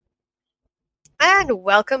and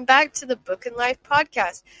welcome back to the Book and Life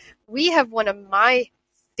podcast. We have one of my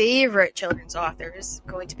favorite children's authors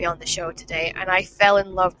going to be on the show today, and I fell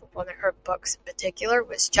in love with one of her books in particular,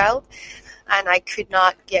 Wishchild, and I could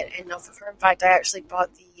not get enough of her. In fact, I actually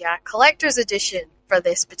bought the collector's edition for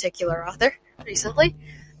this particular author recently.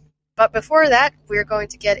 But before that, we're going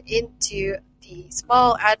to get into the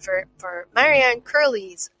small advert for Marianne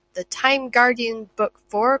Curley's The Time Guardian Book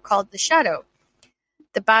 4 called The Shadow.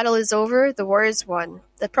 The battle is over, the war is won,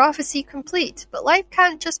 the prophecy complete, but life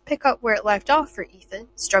can't just pick up where it left off for Ethan,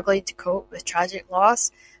 struggling to cope with tragic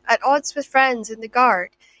loss. At odds with friends in the guard,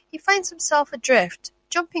 he finds himself adrift,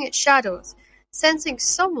 jumping at shadows, sensing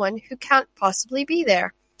someone who can't possibly be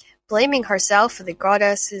there. Blaming herself for the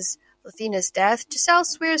goddess's Athena's death, Giselle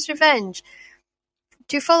swears revenge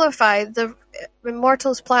to nullify the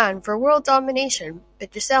immortals' plan for world domination,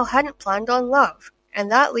 but Giselle hadn't planned on love. And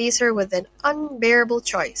that leaves her with an unbearable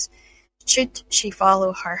choice. Should she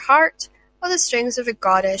follow her heart, or the strings of a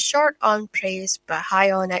goddess short on praise but high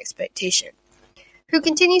on expectation, who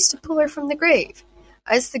continues to pull her from the grave?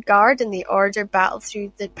 As the guard and the order battle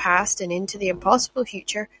through the past and into the impossible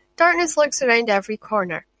future, darkness lurks around every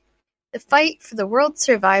corner. The fight for the world's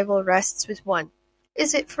survival rests with one.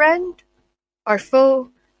 Is it friend or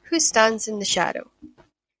foe who stands in the shadow?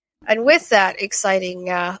 And with that exciting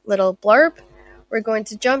little blurb, we're going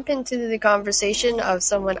to jump into the conversation of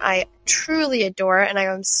someone I truly adore, and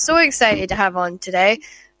I am so excited to have on today,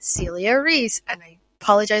 Celia Rees. And I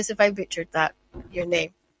apologize if I butchered your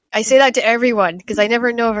name. I say that to everyone because I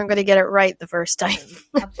never know if I'm going to get it right the first time.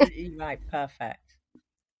 Absolutely right, perfect.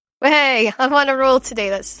 Well, hey, I'm on a roll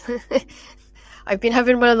today. I've been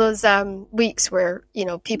having one of those weeks where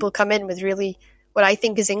people come in with really what I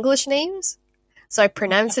think is English names, so I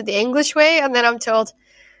pronounce it the English way, and then I'm told,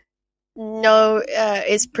 no,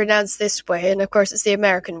 it's pronounced this way, and of course it's the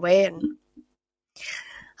American way, and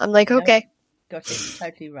I'm like, okay. Got it,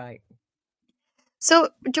 totally right. So,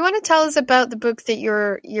 do you want to tell us about the book that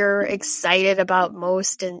you're excited about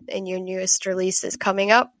most in your newest release that's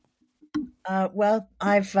coming up? Well,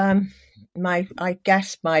 I've I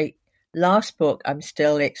guess my last book I'm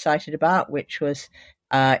still excited about, which was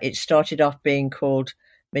it started off being called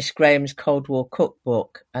Miss Graham's Cold War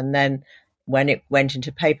Cookbook, and then when it went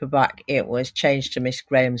into paperback, it was changed to Miss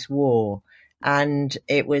Graham's War. And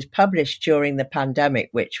it was published during the pandemic,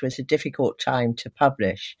 which was a difficult time to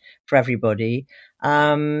publish for everybody.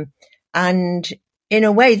 And in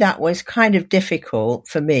a way, that was kind of difficult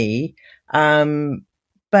for me.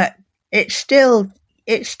 But it still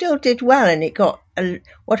did well. And it got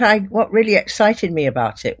what really excited me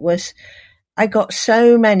about it was I got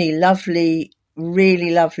so many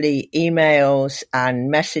really lovely emails and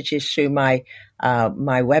messages through my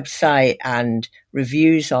website and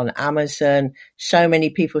reviews on Amazon. So many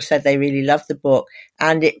people said they really loved the book,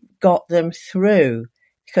 and it got them through,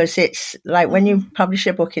 because it's like when you publish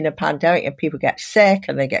a book in a pandemic and people get sick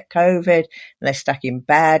and they get COVID and they're stuck in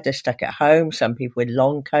bed, they're stuck at home, some people with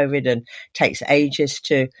long COVID, and takes ages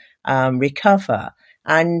to recover.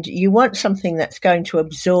 And you want something that's going to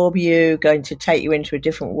absorb you, going to take you into a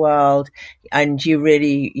different world, and you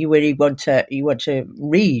really want to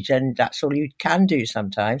read, and that's all you can do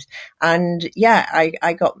sometimes. And yeah,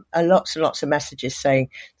 I got lots and lots of messages saying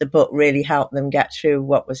the book really helped them get through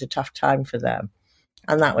what was a tough time for them,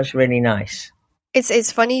 and that was really nice.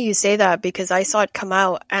 It's funny you say that, because I saw it come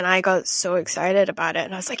out and I got so excited about it,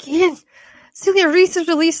 and I was like, Ian, Celia Rees has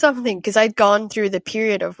released something, because I'd gone through the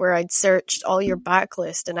period of where I'd searched all your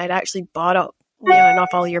backlist, and I'd actually bought up enough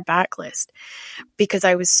all your backlist, because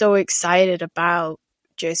I was so excited about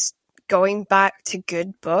just going back to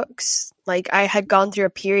good books. Like, I had gone through a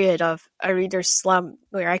period of a reader's slump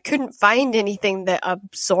where I couldn't find anything that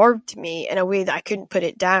absorbed me in a way that I couldn't put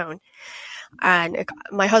it down. And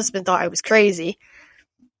my husband thought I was crazy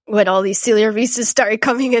when all these Celia Reeses started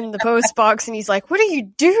coming in the post box, and he's like, what are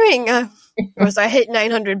you doing? I hit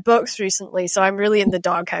 900 books recently, so I'm really in the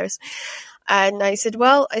doghouse. And I said,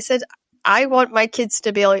 I want my kids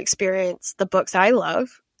to be able to experience the books I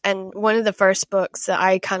love. And one of the first books that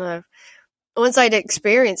I once I'd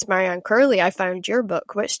experienced Marianne Curley, I found your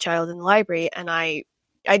book, Wishchild, in the library, and I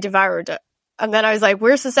devoured it. And then I was like,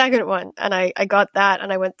 where's the second one? And I got that,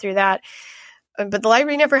 and I went through that. But the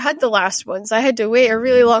library never had the last one, so I had to wait a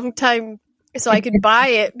really long time so I could buy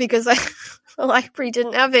it, because the library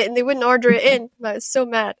didn't have it and they wouldn't order it in. I was so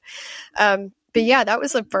mad. But yeah, that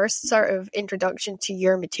was the first sort of introduction to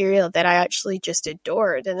your material that I actually just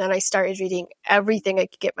adored. And then I started reading everything I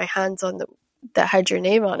could get my hands on that had your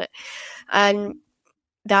name on it. And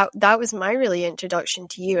that was my really introduction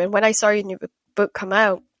to you. And when I saw your new book come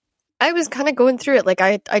out, I was kind of going through it. Like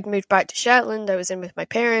I'd moved back to Shetland. I was in with my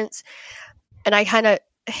parents, and I kind of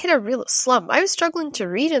hit a real slump. I was struggling to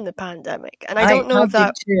read in the pandemic, and I don't know I if did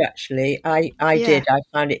that. too, actually. I Yeah, did. I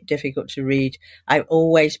found it difficult to read. I've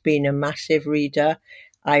always been a massive reader.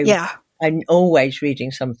 I, yeah. I'm always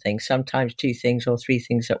reading something, sometimes two things or three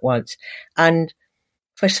things at once. And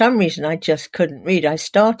for some reason, I just couldn't read. I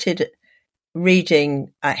started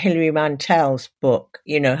reading Hilary Mantel's book,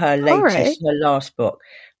 her All right. latest, her last book,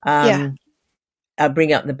 Yeah. um,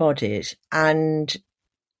 Bring Up the Bodies. And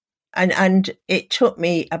it took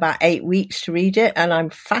me about 8 weeks to read it, and I'm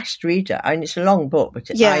a fast reader. I mean, it's a long book,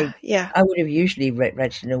 but Yeah. Yeah. I would have usually read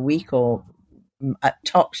it in a week or at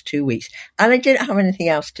tops 2 weeks, and I didn't have anything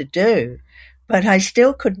else to do. But I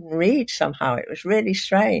still couldn't read somehow. It was really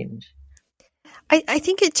strange. I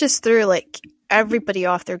think it just threw like everybody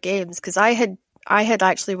off their games because I had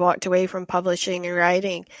actually walked away from publishing and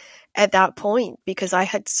writing at that point because I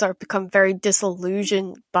had sort of become very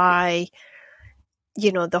disillusioned by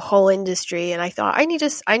the whole industry, and I thought I need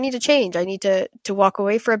to change. I need to walk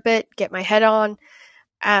away for a bit, get my head on,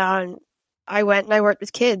 and I went and I worked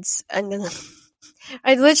with kids, and then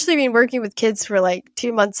I'd literally been working with kids for like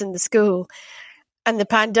 2 months in the school, and the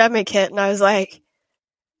pandemic hit, and I was like,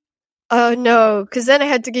 oh no, because then I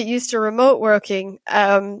had to get used to remote working,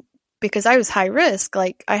 because I was high risk.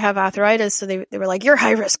 Like I have arthritis, so they were like, "You're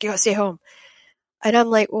high risk. You gotta stay home." And I'm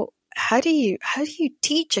like, "Well, how do you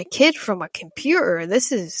teach a kid from a computer?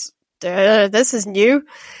 This is new."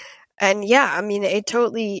 And yeah, I mean, it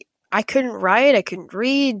totally. I couldn't write. I couldn't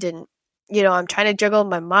read, and I'm trying to juggle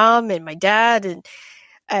my mom and my dad and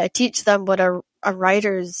teach them what a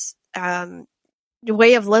writer's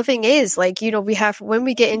way of living is. Like, we have, when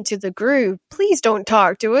we get into the groove, please don't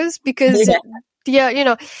talk to us because,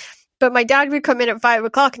 yeah, but my dad would come in at 5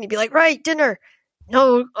 o'clock and he'd be like, right, dinner.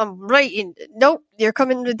 No, I'm writing. Nope, you're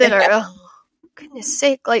coming to dinner. Oh, goodness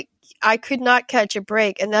sake. Like, I could not catch a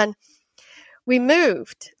break. And then we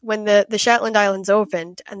moved when the Shetland Islands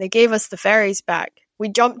opened and they gave us the ferries back. We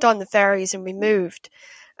jumped on the ferries and we moved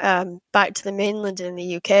back to the mainland in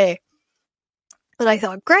the UK. And I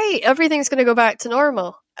thought, great, everything's going to go back to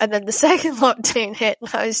normal. And then the second lockdown hit,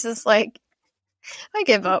 and I was just like, I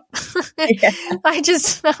give up. Yeah. I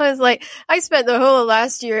was like, I spent the whole of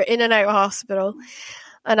last year in and out of hospital,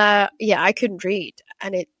 and I couldn't read.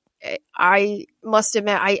 And I must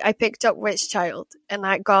admit, I picked up Witch Child, and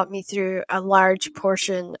that got me through a large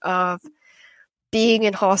portion of being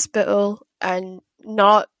in hospital and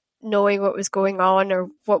not knowing what was going on or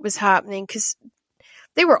what was happening, because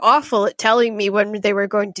they were awful at telling me when they were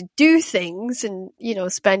going to do things, and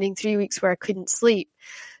spending 3 weeks where I couldn't sleep.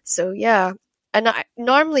 So yeah, and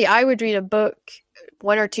normally I would read a book,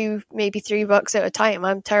 one or two, maybe 3 books at a time.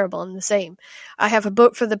 I'm terrible. I'm the same. I have a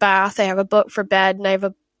book for the bath, I have a book for bed, and I have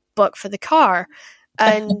a book for the car,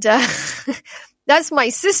 and that's my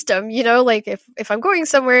system. Like if I'm going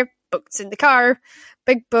somewhere, books in the car,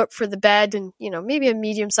 big book for the bed, and maybe a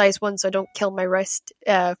medium-sized one so I don't kill my wrist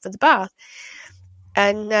for the bath.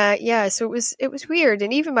 And yeah, so it was weird.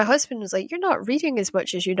 And even my husband was like, "You're not reading as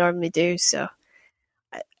much as you normally do." So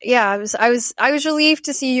yeah, I was relieved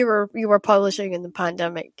to see you were publishing in the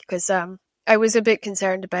pandemic, because I was a bit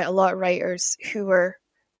concerned about a lot of writers who were.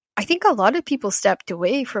 I think a lot of people stepped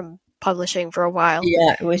away from publishing for a while.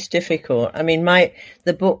 Yeah, it was difficult. I mean,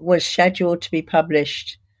 the book was scheduled to be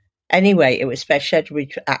published anyway. It was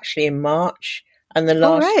scheduled actually in March, and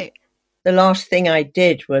Oh right, the last thing I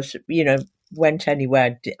did was, went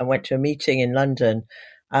anywhere. I went to a meeting in London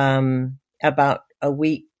about a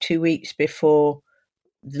week, 2 weeks before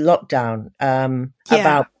the lockdown, yeah,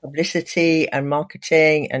 about publicity and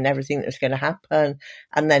marketing and everything that was going to happen,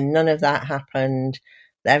 and then none of that happened.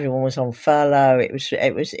 Everyone was on furlough. It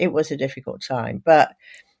was a difficult time, but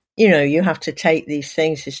you have to take these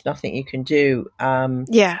things. There's nothing you can do.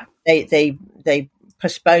 yeah, They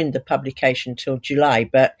postponed the publication till July,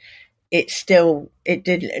 but it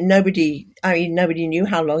did. Nobody knew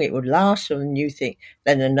how long it would last, or new thing.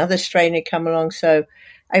 Then another strain had come along, so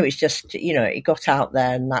it was just, it got out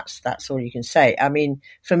there, and that's all you can say. I mean,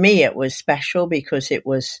 for me, it was special because it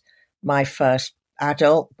was my first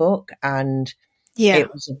adult book, and yeah,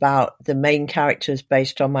 it was about the main characters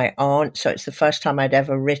based on my aunt. So it's the first time I'd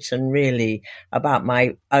ever written really about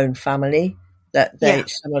my own family, that yeah,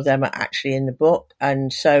 some of them are actually in the book.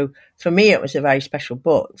 And so for me, it was a very special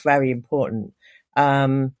book, very important.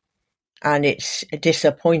 And it's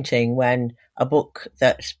disappointing when a book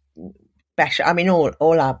that's special, I mean,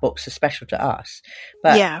 all our books are special to us,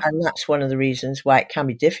 yeah, and that's one of the reasons why it can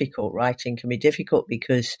be difficult. Writing can be difficult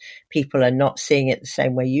because people are not seeing it the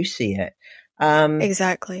same way you see it.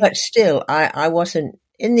 exactly. But still, I wasn't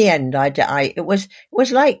in the end, it was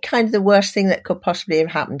like kind of the worst thing that could possibly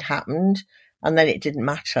have happened, and then it didn't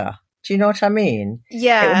matter. Do you know what I mean?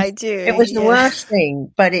 Yeah, I do. It was the Yeah. worst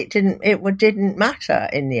thing, but it didn't matter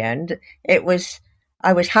in the end. I was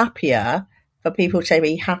happier for people to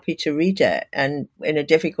be happy to read it, and in a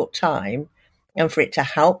difficult time, and for it to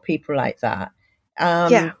help people like that.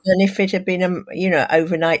 Yeah. Than if it had been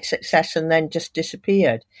overnight success and then just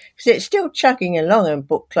disappeared. Because it's still chugging along, and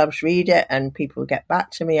book clubs read it, and people get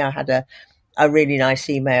back to me. I had a really nice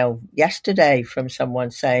email yesterday from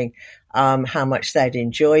someone saying how much they'd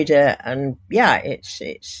enjoyed it, and yeah,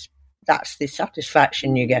 it's that's the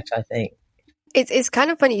satisfaction you get, I think. It's kind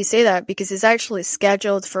of funny you say that because it's actually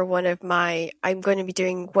scheduled for one of my. I'm going to be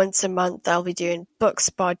doing once a month. I'll be doing book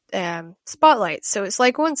spotlights. So it's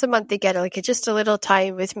like once a month they get just a little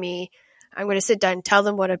time with me. I'm going to sit down and tell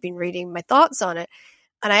them what I've been reading, my thoughts on it.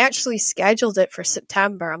 And I actually scheduled it for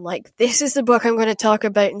September. I'm like, this is the book I'm going to talk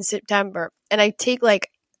about in September. And I take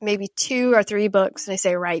maybe 2 or 3 books and I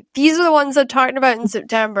say, right, these are the ones I'm talking about in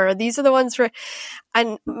September. These are the ones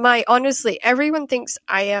and honestly, everyone thinks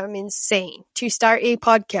I am insane to start a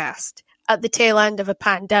podcast at the tail end of a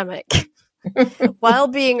pandemic while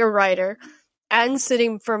being a writer and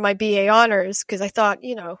sitting for my BA honors. Cause I thought,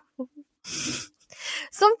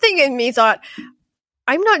 something in me thought,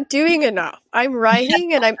 I'm not doing enough. I'm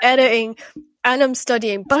writing and I'm editing and I'm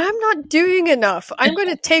studying, but I'm not doing enough. I'm going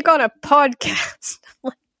to take on a podcast.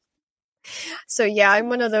 So yeah, I'm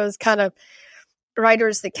one of those kind of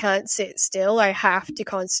writers that can't sit still. I have to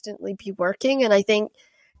constantly be working. And I think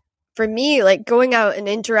for me, going out and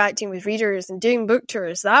interacting with readers and doing book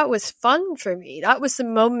tours, that was fun for me. That was the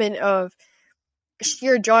moment of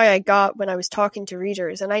sheer joy I got when I was talking to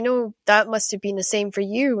readers. And I know that must have been the same for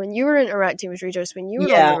you when you were interacting with readers when you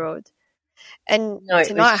were on the road. And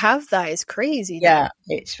to not have that is crazy. Yeah,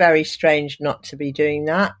 it's very strange not to be doing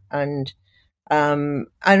that. And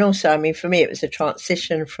also, I mean, for me, it was a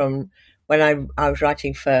transition from when I was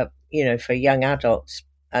writing for young adults,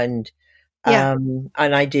 and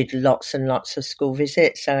I did lots and lots of school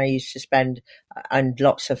visits, and I used to spend and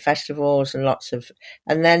lots of festivals and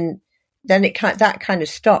then that kind of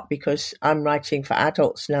stopped because I'm writing for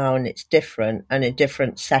adults now, and it's different and a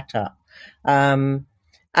different setup. And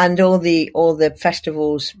all the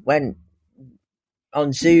festivals went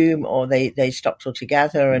on Zoom, or they stopped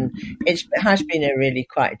altogether, and it has been a really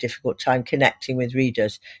quite a difficult time connecting with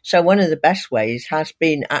readers. So one of the best ways has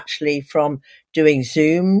been actually from doing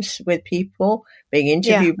Zooms with people, being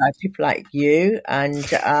interviewed by people like you, and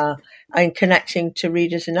connecting to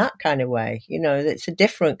readers in that kind of way. It's a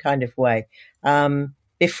different kind of way.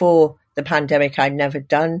 Before the pandemic, I'd never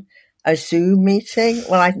done a Zoom meeting.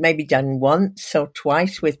 Well, I've maybe done once or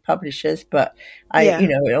twice with publishers, but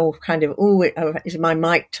it all kind of, is my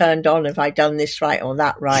mic turned on? Have I done this right or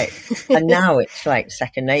that right? And now it's like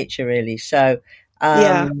second nature, really. So,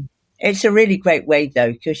 it's a really great way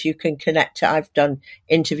though, because you can connect. I've done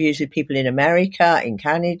interviews with people in America, in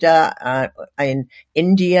Canada, in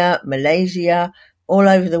India, Malaysia, all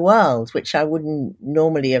over the world, which I wouldn't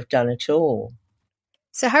normally have done at all.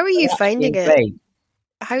 So how are you finding it? Great.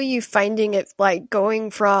 How are you finding it,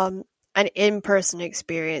 going from an in-person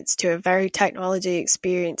experience to a very technology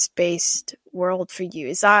experience-based world for you?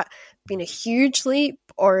 Is that been a huge leap,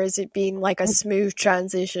 or has it been a smooth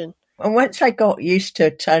transition? And once I got used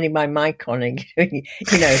to turning my mic on and doing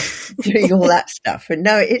all that stuff, and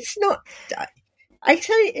no, it's not. I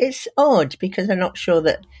tell you, it's odd because I'm not sure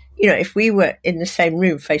that if we were in the same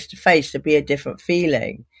room face to face, there'd be a different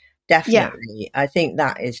feeling. Definitely. Yeah. I think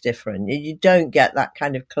that is different. You don't get that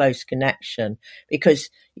kind of close connection because,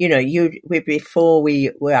 before we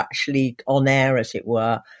were actually on air, as it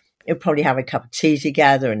were, you'd probably have a cup of tea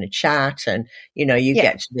together and a chat, and,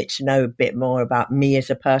 get to know a bit more about me as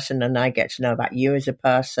a person, and I get to know about you as a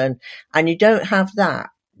person. And you don't have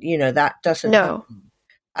that, that doesn't happen.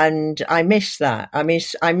 And I miss that. I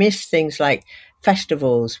miss things like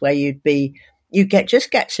festivals where you get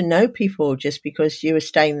to know people just because you were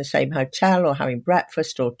staying in the same hotel or having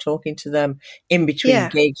breakfast or talking to them in between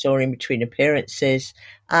gigs or in between appearances.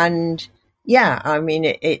 And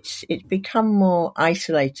it's become more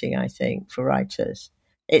isolating, I think, for writers.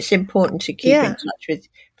 It's important to keep in touch with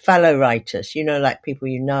fellow writers, like people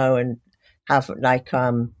and have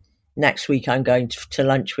next week I'm going to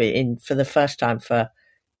lunch for the first time for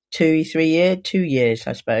 2 years,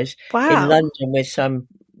 I suppose, in London with some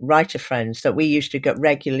writer friends that we used to go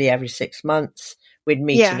regularly every 6 months. We'd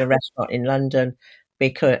meet in a restaurant in London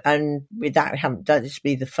and with that, we haven't done this.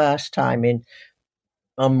 Be the first time in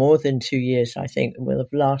more than 2 years, I think. Well,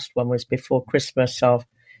 the last one was before Christmas of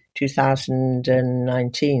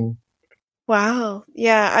 2019. Wow.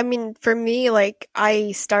 Yeah. I mean, for me, like,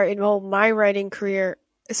 I started my writing career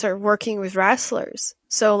sort of working with wrestlers.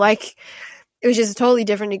 So, like, it was just a totally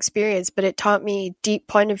different experience, but it taught me deep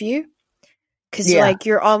point of view. Because, Yeah, like,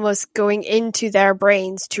 you're almost going into their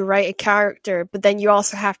brains to write a character, but then you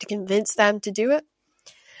also have to convince them to do it.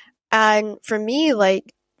 And for me,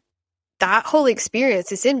 like, that whole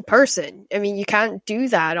experience is in person. I mean, you can't do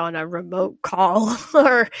that on a remote call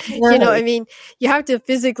or, no, I mean, you have to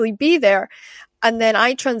physically be there. And then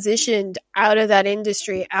I transitioned out of that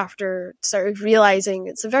industry after sort of realizing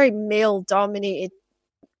it's a very male dominated,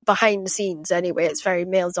 behind the scenes anyway, it's very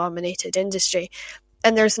male dominated industry.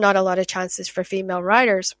 And there's not a lot of chances for female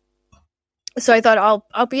writers. So I thought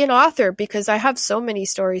I'll be an author because I have so many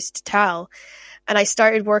stories to tell. And I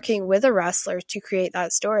started working with a wrestler to create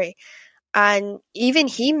that story. And even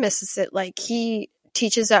he misses it. Like, he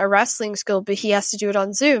teaches at a wrestling school, but he has to do it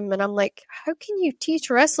on Zoom. And I'm like, how can you teach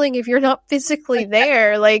wrestling if you're not physically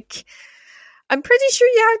there? Like, I'm pretty sure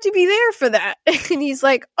you have to be there for that. And he's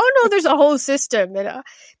like, oh no, there's a whole system. And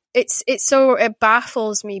it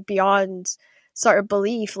baffles me beyond sort of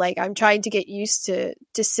belief. Like, I'm trying to get used to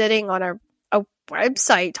sitting on a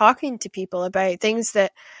website talking to people about things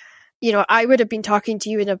that, I would have been talking to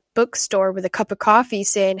you in a bookstore with a cup of coffee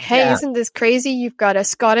saying, hey, yeah, isn't this crazy? You've got a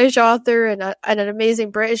Scottish author and an amazing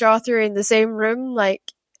British author in the same room. Like,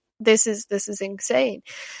 this is insane.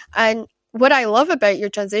 And what I love about your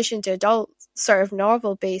transition to adult sort of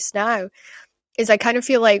novel based now is I kind of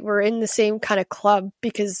feel like we're in the same kind of club,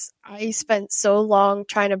 because I spent so long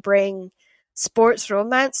trying to bring sports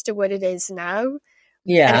romance to what it is now.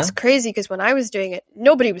 And yeah. it's crazy because when I was doing it,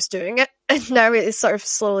 nobody was doing it. And now it sort of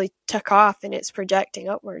slowly took off and it's projecting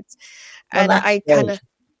upwards. Well, And that's I kind great. of,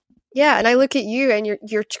 yeah, and I look at you and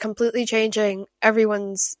you're completely changing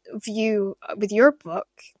everyone's view with your book,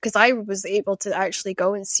 because I was able to actually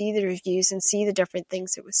go and see the reviews and see the different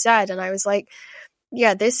things that was said. And I was like,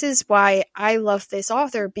 yeah, this is why I love this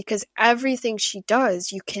author, because everything she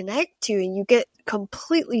does, you connect to and you get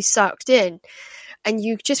completely sucked in. And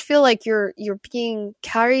you just feel like you're being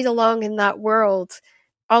carried along in that world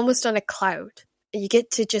almost on a cloud. You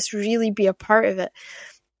get to just really be a part of it.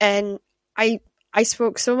 And I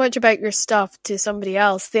spoke so much about your stuff to somebody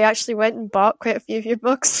else. They actually went and bought quite a few of your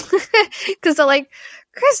books because they're like,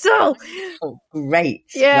 Crystal. Oh, great.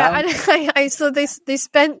 Yeah, Well, and so they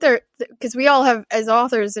spent their, because we all have, as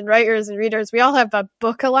authors and writers and readers, we all have a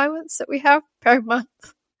book allowance that we have per month.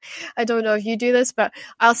 I don't know if you do this, but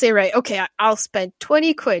I'll say, right, okay, I'll spend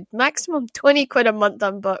 20 quid, maximum 20 quid a month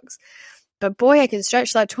on books. But boy, I can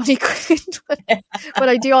stretch that 20 quid when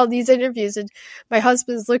I do all these interviews. And my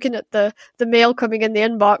husband's looking at the mail coming in the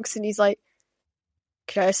inbox and he's like,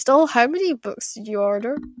 Crystal, how many books did you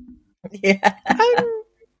order? yeah.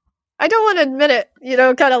 I don't want to admit it,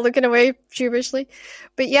 kind of looking away sheepishly.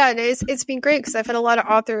 But yeah, it's been great because I've had a lot of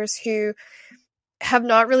authors who have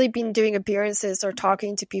not really been doing appearances or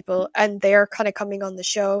talking to people, and they're kind of coming on the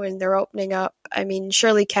show and they're opening up. I mean,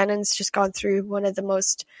 Shirley Kennan's just gone through one of the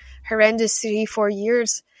most horrendous 3-4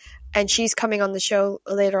 years, and she's coming on the show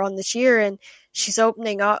later on this year, and she's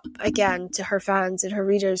opening up again to her fans and her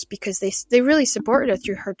readers because they really supported her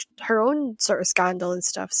through her own sort of scandal and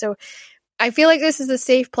stuff. So I feel like this is a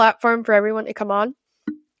safe platform for everyone to come on.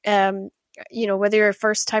 Whether you're a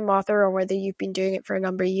first-time author or whether you've been doing it for a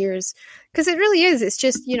number of years, because it really is. It's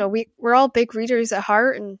just, we're all big readers at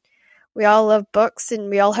heart, and we all love books, and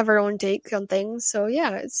we all have our own take on things. So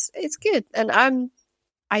yeah, it's good, and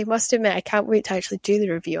I must admit, I can't wait to actually do the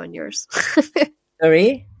review on yours.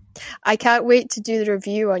 Sorry? I can't wait to do the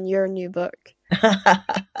review on your new book.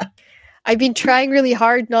 I've been trying really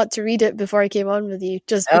hard not to read it before I came on with you,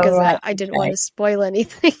 just because Right, I didn't okay. want to spoil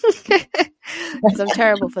anything, because I'm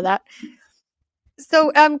terrible for that.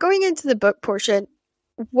 So, going into the book portion,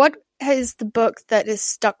 what is the book that has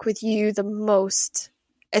stuck with you the most,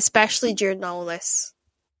 especially during all this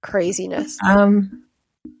craziness? That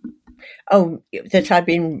I've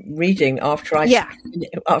been reading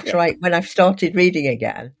when I've started reading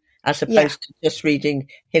again, as opposed to just reading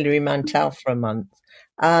Hilary Mantel for a month.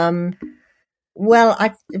 The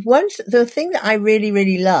thing that I really,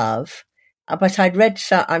 really love, but I'd read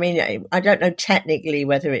I don't know technically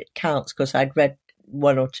whether it counts because I'd read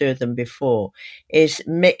one or two of them before, is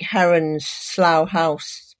Mick Herron's Slough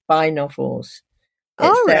House spy novels.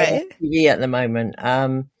 It's there on TV at the moment.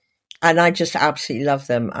 And I just absolutely love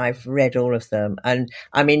them. I've read all of them. And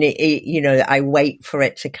I mean, I wait for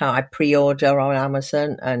it to come. I pre-order on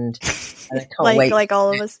Amazon and I can't wait. Like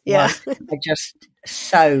all of us. Yeah.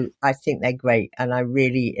 I think they're great. And I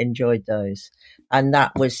really enjoyed those. And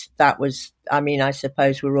that was, I mean, I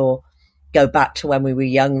suppose we're all go back to when we were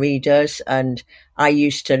young readers, and I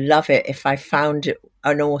used to love it if I found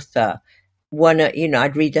an author.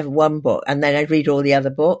 I'd read one book and then I'd read all the other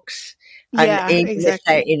books, and Yeah, even if they're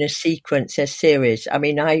exactly. in a sequence, a series. I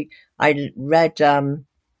mean, I read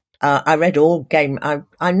I read all Game.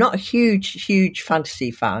 I'm not a huge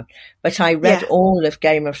fantasy fan, but I read Yeah. all of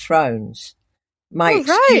Game of Thrones. My Oh,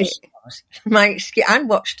 right. excuse was my excuse, and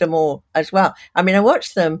watched them all as well. I mean, I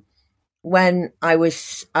watched them when I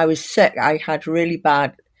was sick. I had really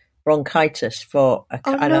bad bronchitis Oh,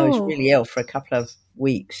 and I was no. really ill for a couple of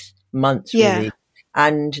weeks, months Yeah. really.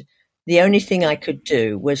 And the only thing I could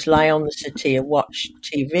do was lie on the settee and watch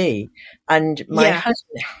TV. And my Yeah.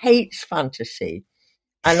 husband hates fantasy,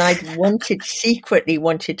 and secretly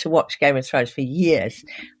wanted to watch Game of Thrones for years.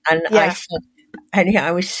 And I Yeah. said, and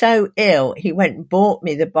I was so ill, he went and bought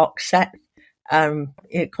me the box set.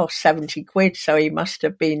 It cost 70 quid, so he must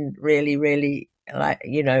have been really, really, like,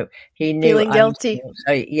 he knew Feeling I was guilty. ill.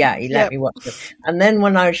 So yeah, he let Yep. me watch it. And then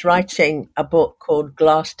when I was writing a book called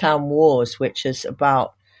Glasstown Wars, which is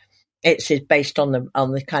about, it's based on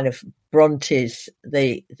the kind of Brontes,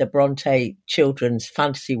 the Bronte children's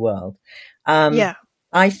fantasy world. Yeah.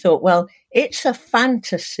 I thought, well, it's a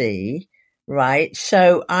fantasy, right?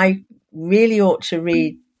 So I really ought to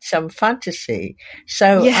read some fantasy.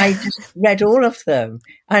 So Yeah. I just read all of them,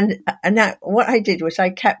 and what I did was I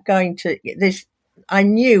kept going to this. I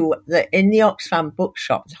knew that in the Oxfam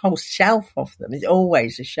bookshop, the whole shelf of them is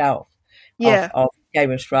always a shelf Yeah. of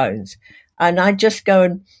Game of Thrones, and I'd just go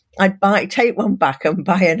and I'd take one back and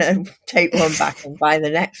buy another, take one back and buy the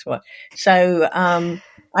next one. So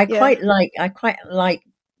I Yeah. quite like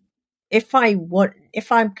if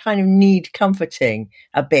I'm kind of need comforting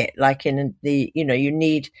a bit, like in you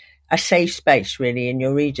need a safe space really in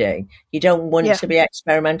your reading. You don't want Yeah. to be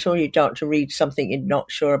experimental. You don't want to read something you're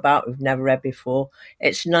not sure about, you've never read before.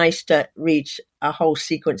 It's nice to read a whole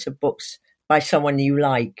sequence of books by someone you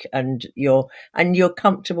like, and you're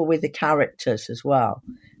comfortable with the characters as well.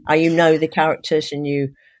 You know the characters, and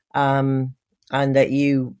and that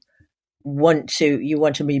you want to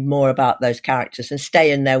read more about those characters and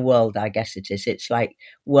stay in their world. I guess it's like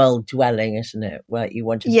world dwelling, isn't it? Where you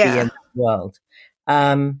want to be in Yeah. that world.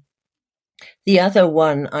 The other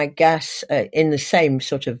one, I guess, in the same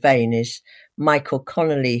sort of vein, is Michael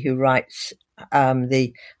Connolly, who writes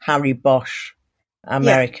the Harry Bosch Yeah.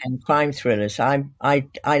 American crime thrillers. I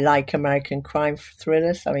like American crime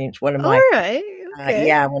thrillers. I mean, it's one of All my right.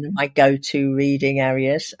 Okay. one of my go-to reading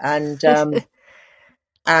areas, and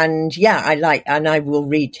yeah, I will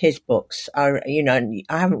read his books. And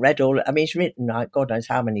I haven't read all. I mean, he's written like God knows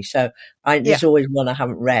how many. So Yeah. there's always one I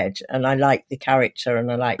haven't read, and I like the character,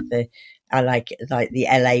 and I like the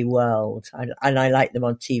LA world, and I like them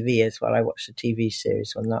on TV as well. I watched the TV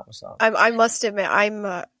series when that was on. I must admit, I'm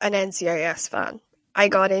an NCIS fan. I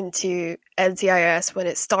got into NCIS when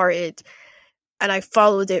it started, and I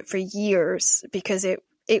followed it for years because it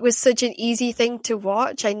was such an easy thing to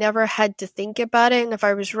watch. I never had to think about it, and if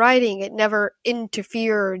I was writing, it never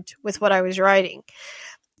interfered with what I was writing.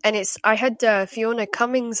 And I had Fiona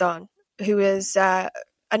Cummings on, who is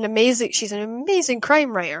she's an amazing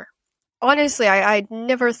crime writer. Honestly, I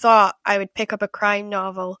never thought I would pick up a crime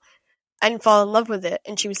novel and fall in love with it.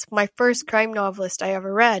 And she was my first crime novelist I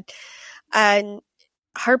ever read. And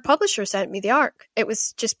her publisher sent me the ARC. It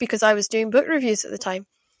was just because I was doing book reviews at the time.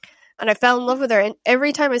 And I fell in love with her. And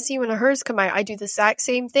every time I see one of hers come out, I do the exact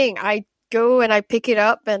same thing. I go and I pick it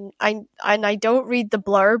up, and I don't read the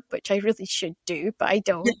blurb, which I really should do, but I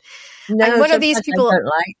don't. No, I'm one of these people. I don't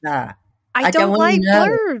like that. I don't like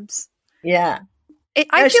blurbs. Yeah,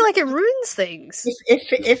 I feel like it ruins things.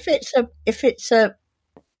 If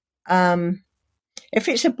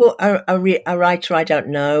it's a book, a writer I don't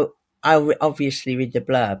know, I'll obviously read the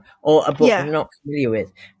blurb, or a book I'm not familiar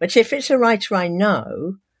with. But if it's a writer I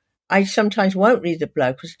know, I sometimes won't read the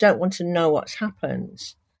blurb because I don't want to know what's happened.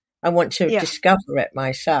 I want to discover it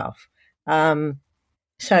myself.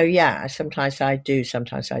 So yeah, sometimes I do,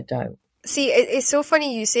 sometimes I don't. See, it's so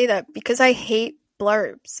funny you say that, because I hate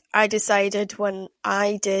blurbs. I decided when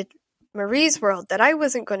I did Marie's World that I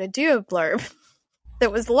wasn't going to do a blurb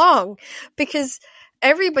that was long, because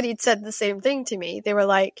everybody had said the same thing to me. They were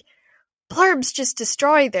like, blurbs just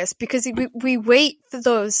destroy this, because we wait for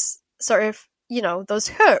those sort of, those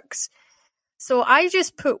hooks. So I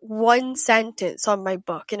just put one sentence on my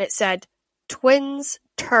book, and it said, twins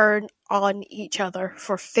turn on each other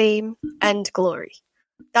for fame and glory.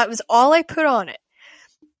 That was all I put on it.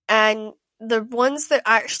 And the ones that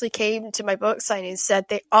actually came to my book signing said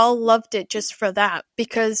they all loved it just for that,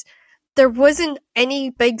 because there wasn't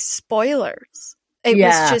any big spoilers. It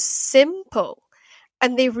was just simple.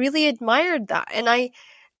 and they really admired that.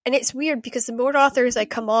 And it's weird because the more authors I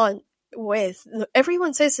come on with,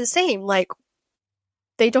 everyone says the same. Like,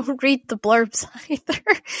 they don't read the blurbs either.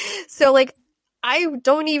 So, like, I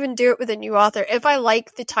don't even do it with a new author. If I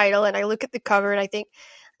like the title and I look at the cover and I think,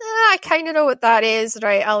 I kind of know what that is,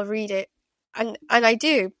 right, I'll read it. And I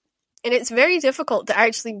do. And it's very difficult to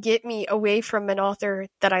actually get me away from an author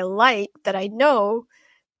that I like, that I know,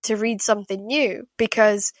 to read something new,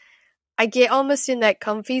 because I get almost in that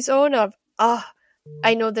comfy zone of,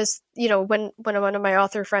 I know this, when one of my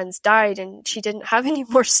author friends died and she didn't have any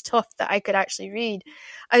more stuff that I could actually read,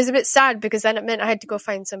 I was a bit sad because then it meant I had to go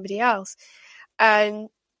find somebody else. And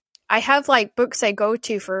I have like books I go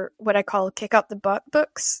to for what I call kick up the butt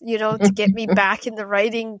books, to get me back in the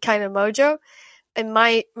writing kind of mojo. And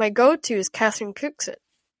my go-to is Catherine Cookson.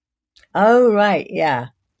 Oh, right, yeah.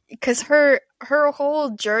 Because her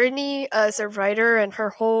whole journey as a writer and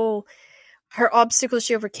her obstacles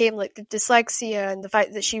she overcame, like the dyslexia and the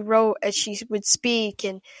fact that she wrote as she would speak,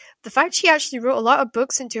 and the fact she actually wrote a lot of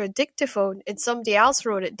books into a dictaphone and somebody else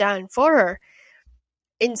wrote it down for her,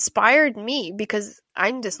 inspired me because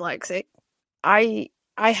I'm dyslexic. I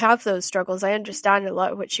have those struggles. I understand a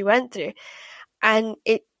lot of what she went through. And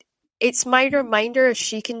it's my reminder, if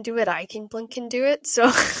she can do it, I can do it. So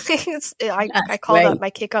I call that my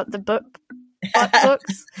kick out the butt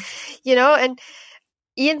books, and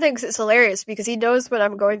Ian thinks it's hilarious because he knows when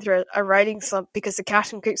I'm going through a writing slump, because the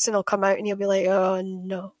Catherine Cookson will come out and he'll be like, oh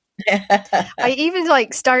no. I even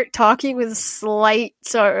like start talking with a slight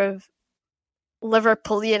sort of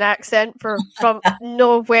Liverpoolian accent from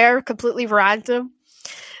nowhere, completely random.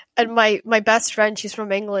 And my best friend, she's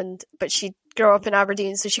from England, but she grew up in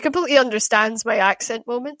Aberdeen, so she completely understands my accent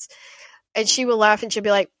moments. And she will laugh and she'll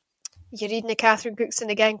be like, "You're reading a Catherine Cookson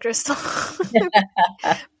again, Crystal."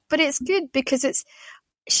 But it's good because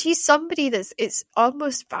she's somebody it's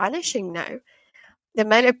almost vanishing now. The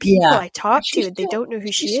amount of people I talk to, they don't know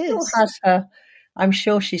who she is. I'm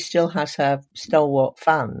sure she still has her stalwart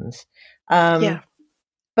fans.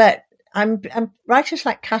 But writers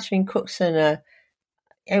like Catherine Cookson are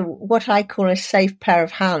what I call a safe pair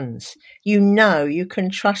of hands. You can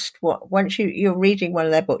trust once you're reading one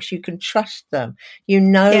of their books, you can trust them.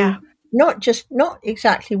 Not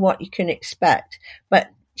exactly what you can expect, but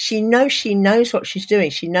she knows what she's doing.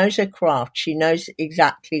 She knows her craft. She knows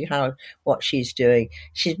exactly what she's doing.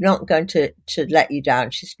 She's not going to let you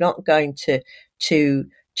down. She's not going to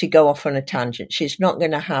go off on a tangent. She's not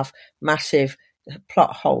going to have massive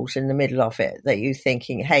plot holes in the middle of it that you're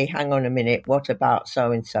thinking, hey, hang on a minute, what about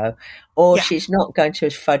so and so? Or she's not going to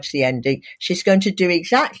fudge the ending. She's going to do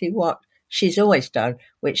exactly what she's always done,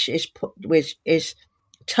 which is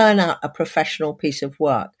turn out a professional piece of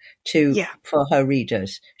work for her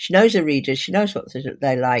readers. She knows her readers, she knows what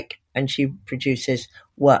they like, and she produces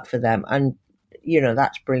work for them. And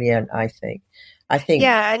that's brilliant. I think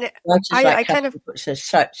and I kind of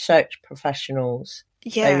such professionals.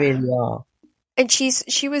 They really are. And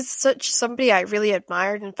she was such somebody I really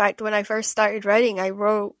admired. In fact, when I first started writing, I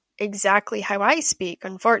wrote exactly how I speak.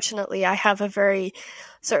 Unfortunately, I have a very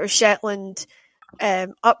sort of Shetland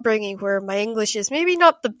upbringing where my English is maybe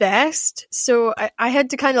not the best. So I had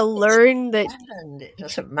to kind of learn that it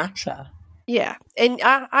doesn't matter. Yeah, and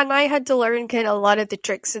I had to learn kind of a lot of the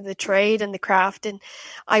tricks of the trade and the craft. And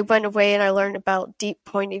I went away and I learned about deep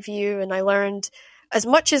point of view, and I learned as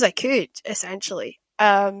much as I could, essentially.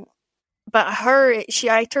 But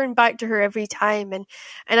I turn back to her every time, and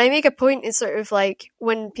I make a point in sort of like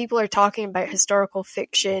when people are talking about historical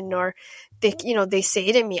fiction, or they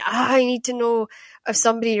say to me, I need to know of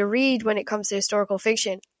somebody to read when it comes to historical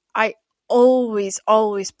fiction. I always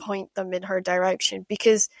point them in her direction,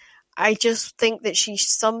 because I just think that she's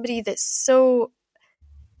somebody that's so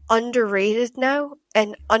underrated now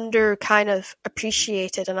and under kind of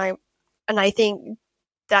appreciated, and I think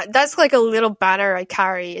that's like a little banner I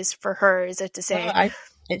carry is for her, is it to say? Well,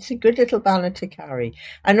 it's a good little banner to carry.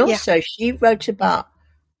 And also she wrote about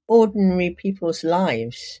ordinary people's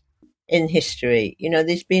lives in history.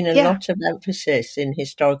 There's been a lot of emphasis in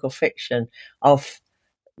historical fiction of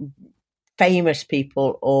famous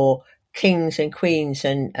people or kings and queens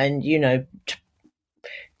and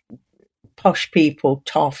posh people,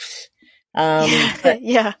 toffs.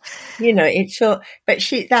 It's all, but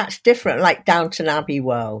that's different, like Downton Abbey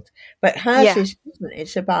world. But hers is different.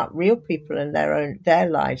 It's about real people and their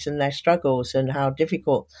lives and their struggles and how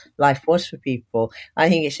difficult life was for people. I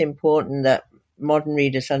think it's important that modern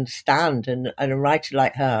readers understand, and a writer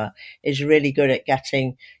like her is really good at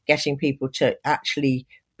getting people to actually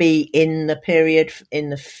be in the period,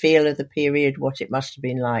 in the feel of the period, what it must have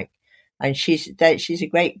been like. and she's a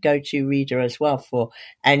great go-to reader as well for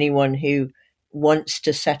anyone who wants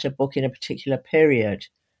to set a book in a particular period.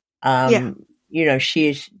 Yeah. You know,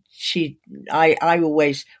 I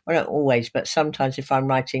always, well, not always, but sometimes if I'm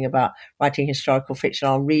writing historical fiction,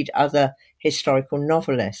 I'll read other historical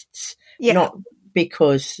novelists, Yeah. not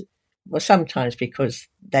because, well, sometimes because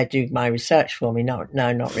they do my research for me. No,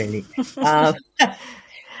 not really.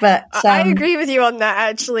 But I agree with you on that,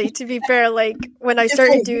 actually, to be fair. Like, when I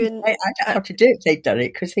started doing... I don't know how to do it if they've done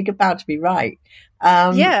it, because they're bound to be right.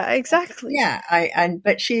 Yeah, exactly. Yeah,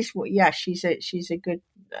 but she's a good,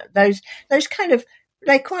 those kind of,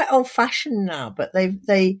 they're quite old fashioned now, but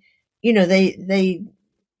they you know, they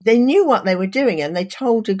knew what they were doing, and they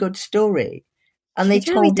told a good story, and they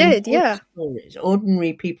really told did, yeah. stories,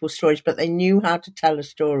 ordinary people's stories, but they knew how to tell a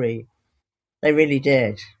story. They really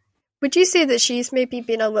did. Would you say that she's maybe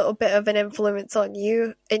been a little bit of an influence on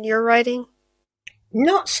you in your writing?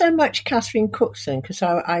 Not so much Catherine Cookson, because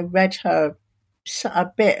I read her a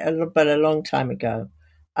bit, but a long time ago.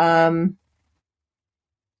 I'm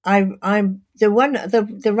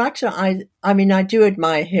the writer. I mean, I do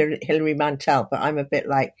admire Hilary Mantel, but I'm a bit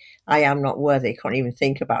like, I am not worthy. Can't even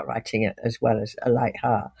think about writing it as well as like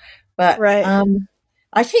her. But right.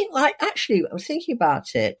 I think, actually, I was thinking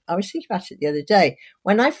about it. The other day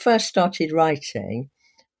when I first started writing.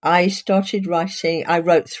 I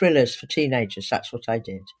wrote thrillers for teenagers. That's what I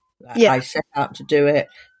did. Yeah. I set out to do it.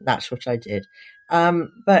 That's what I did.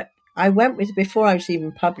 But I went before I was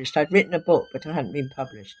even published, I'd written a book, but I hadn't been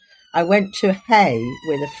published. I went to Hay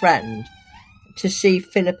with a friend to see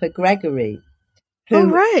Philippa Gregory,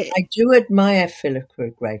 who I do admire. Philippa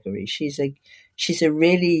Gregory. She's a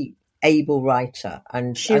really able writer,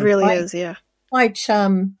 and she really is. Yeah.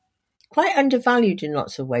 Quite undervalued in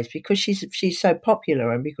lots of ways, because she's so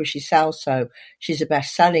popular, and because she's a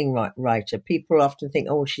best-selling writer. People often think,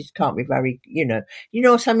 oh, she can't be very, you know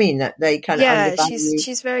what I mean, that they kind of undervalue.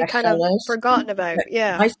 She's very kind of forgotten about.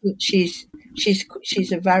 Yeah, I think she's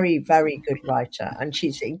a very, very good writer, and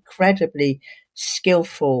she's incredibly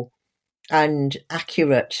skillful and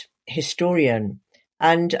accurate historian.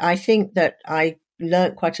 And I think that I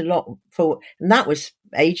learnt quite a lot and that was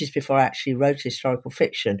ages before I actually wrote historical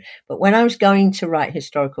fiction. But when I was going to write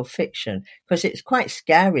historical fiction, because it's quite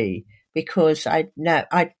scary, because I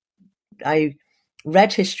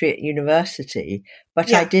read history at university,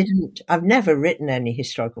 but I've never written any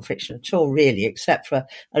historical fiction at all, really, except for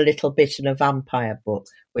a little bit in a vampire book,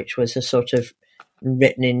 which was a sort of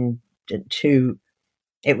written in two.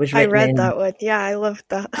 It was written. I read that one. Yeah, I loved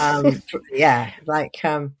that.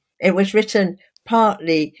 It was written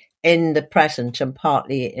partly in the present and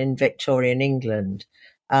partly in Victorian England.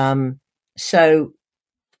 So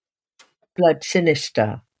Blood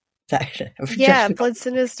Sinister. Blood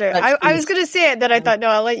Sinister. I was going to say it, then I thought, no,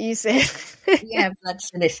 I'll let you say it. Yeah, Blood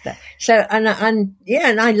Sinister. So, and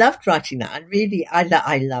I loved writing that. And really, I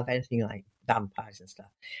love anything like vampires and stuff.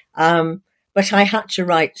 But I had to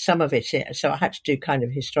write some of it, so I had to do kind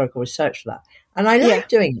of historical research for that. And I liked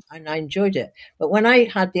doing it, and I enjoyed it. But when I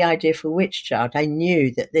had the idea for Witch Child, I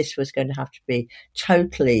knew that this was going to have to be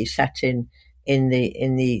totally set in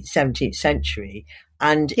the 17th century,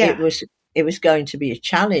 and it was going to be a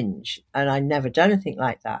challenge, and I'd never done anything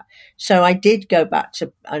like that. So I did go back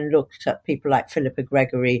and looked at people like Philippa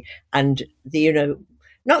Gregory, and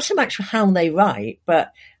not so much for how they write,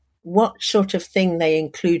 but what sort of thing they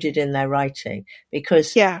included in their writing.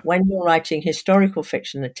 Because when you're writing historical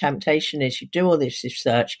fiction, the temptation is you do all this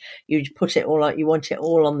research, you put it all out, you want it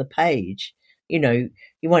all on the page. You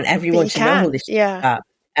want everyone to know all this about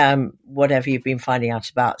whatever you've been finding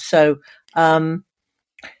out about. So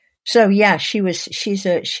she's a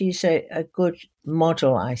good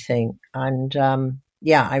model, I think. And I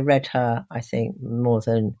read her, I think, more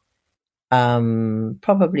than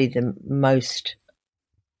probably the most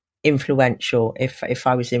influential. If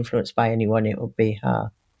I was influenced by anyone, it would be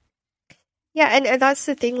her. Yeah, and that's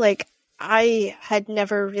the thing, like, I had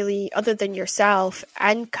never really, other than yourself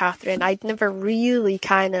and Catherine, I'd never really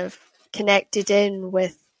kind of connected in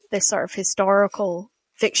with this sort of historical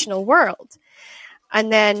fictional world.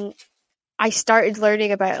 And then I started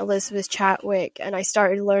learning about Elizabeth Chatwick, and I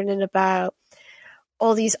started learning about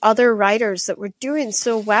all these other writers that were doing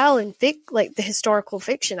so well in like the historical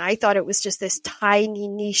fiction. I thought it was just this tiny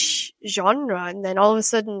niche genre, and then all of a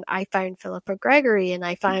sudden I found Philippa Gregory, and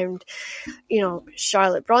I found,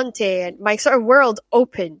 Charlotte Bronte, and my sort of world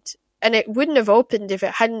opened. And it wouldn't have opened if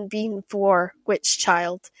it hadn't been for Witch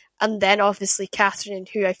Child. And then obviously Catherine,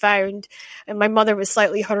 who I found, and my mother was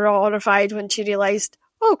slightly horrified when she realised,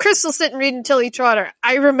 oh, Crystal's sitting reading Tilly Trotter.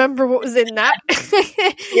 I remember what was in that.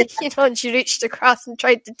 Yeah. And she reached across and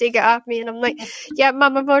tried to dig it at me. And I'm like, yeah,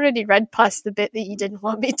 Mum, I've already read past the bit that you didn't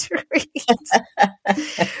want me to read.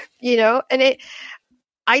 And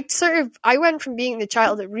I went from being the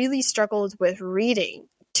child that really struggled with reading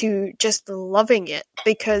to just loving it,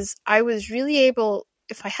 because I was really able,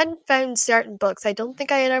 if I hadn't found certain books, I don't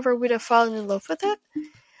think I ever would have fallen in love with it.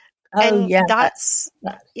 Oh, And yeah.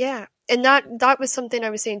 and that was something I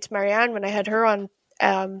was saying to Marianne when I had her on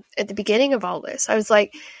at the beginning of all this. I was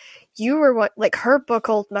like, her book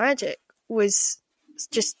Old Magic was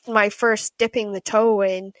just my first dipping the toe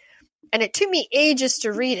in, and it took me ages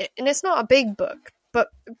to read it, and it's not a big book, but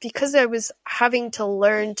because I was having to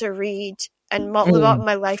learn to read, and a lot of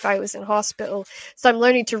my life I was in hospital, so I'm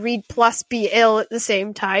learning to read plus be ill at the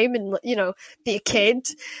same time, and be a kid,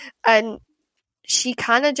 and she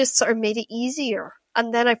kind of just sort of made it easier.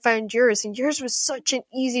 And then I found yours, and yours was such an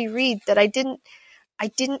easy read that I didn't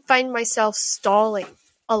find myself stalling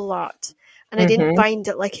a lot, and I didn't find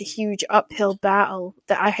it like a huge uphill battle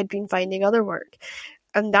that I had been finding other work.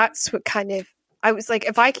 And that's what I was like,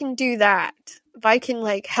 if I can do that, if I can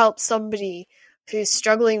like help somebody who's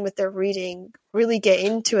struggling with their reading really get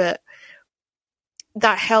into it,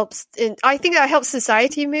 that helps. And I think that helps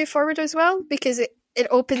society move forward as well, because it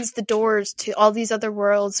opens the doors to all these other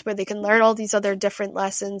worlds where they can learn all these other different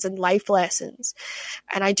lessons and life lessons.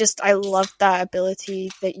 And I love that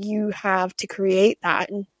ability that you have to create that.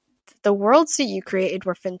 And the worlds that you created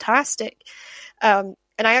were fantastic. And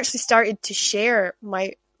I actually started to share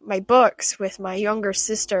my books with my younger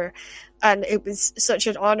sister, and it was such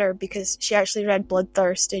an honor because she actually read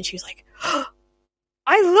Bloodthirst, and she was like, oh,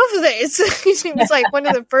 I love this. It was like one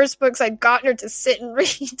of the first books I'd gotten her to sit and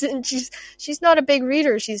read, and she's not a big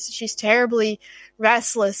reader. She's terribly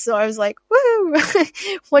restless. So I was like, woo,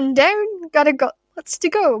 one down, gotta go, lots to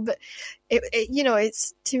go. But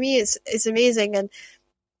it's, to me, it's amazing. And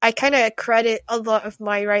I kind of credit a lot of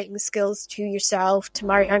my writing skills to yourself, to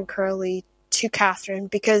Marianne Curley, to Catherine,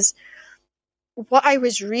 because what I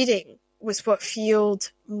was reading was what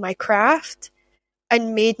fueled my craft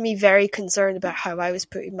and made me very concerned about how I was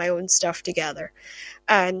putting my own stuff together.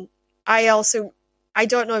 And I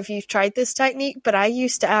don't know if you've tried this technique, but I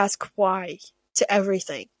used to ask why to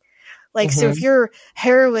everything. Like, so if your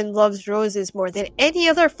heroine loves roses more than any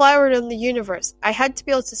other flower in the universe, I had to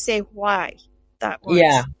be able to say why that was.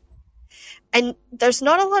 Yeah. And there's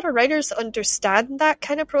not a lot of writers that understand that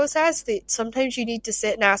kind of process. That sometimes you need to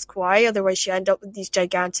sit and ask why, otherwise you end up with these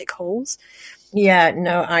gigantic holes. Yeah,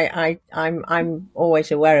 no, I'm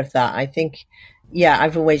always aware of that. I think,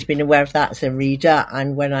 I've always been aware of that as a reader,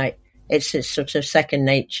 and it's sort of second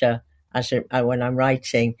nature when I'm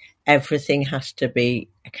writing. Everything has to be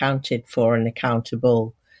accounted for and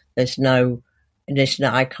accountable. I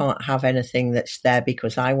can't have anything that's there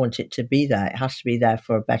because I want it to be there. It has to be there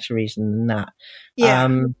for a better reason than that. Yeah.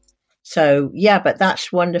 But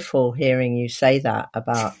that's wonderful hearing you say that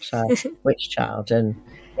about Witch Child, and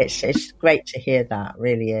it's great to hear that.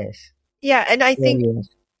 Really is. Yeah, and I think, really is.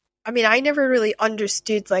 I mean, I never really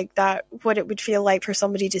understood like that, what it would feel like for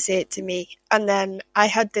somebody to say it to me. And then I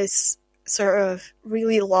had this sort of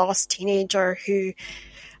really lost teenager who'd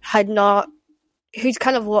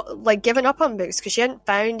kind of like given up on books because she hadn't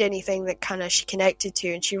found anything that kind of she connected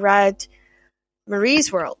to. And she read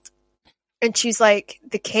Marie's World. And she's like,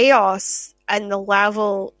 the chaos and the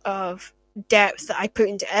level of depth that I put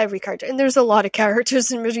into every character. And there's a lot of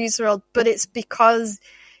characters in Marie's World, but it's because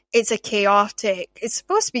it's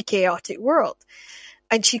supposed to be chaotic world.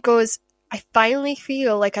 And she goes, I finally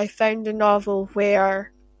feel like I found a novel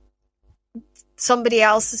where somebody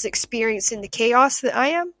else is experiencing the chaos that I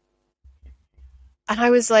am. And I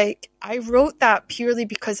was like, I wrote that purely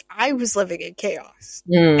because I was living in chaos.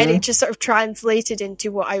 And it just sort of translated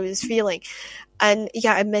into what I was feeling. And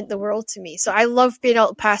yeah, it meant the world to me. So I love being able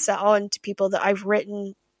to pass that on to people that I've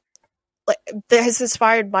written, like, that has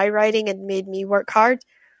inspired my writing and made me work hard.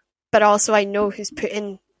 But also I know who's put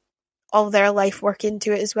in all their life work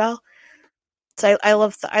into it as well. So I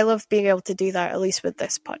love being able to do that, at least with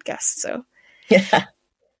this podcast. So yeah.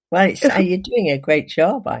 Well, you're doing a great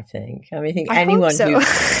job, I think. I mean, I think anyone hope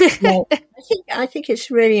so. I think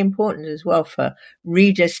it's really important as well for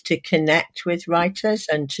readers to connect with writers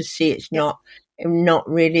and to see it's not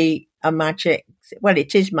really a magic. Well,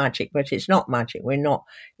 it is magic, but it's not magic. We're not,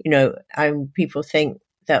 people think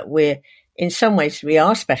that in some ways we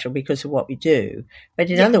are special because of what we do, but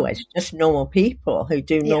in other ways, we're just normal people who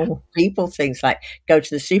do normal people things, like go to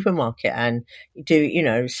the supermarket and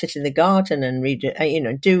do, sit in the garden and read,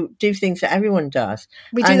 do things that everyone does.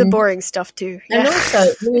 We do the boring stuff too. Yeah. And also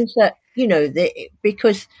it means that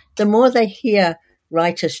because the more they hear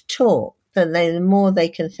writers talk, then the more they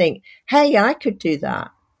can think, hey, I could do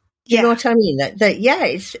that. Do you know Yeah. what I mean? Yeah,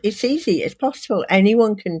 it's easy. It's possible.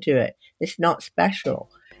 Anyone can do it. It's not special.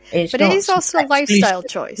 It's But it not is also a lifestyle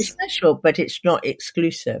exclusive. It's choice. special, but it's not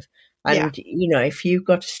exclusive. Yeah. And, if you've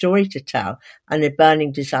got a story to tell and a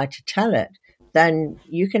burning desire to tell it, then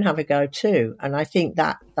you can have a go too. And I think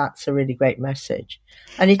that's a really great message.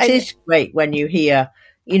 And it And is great when you hear,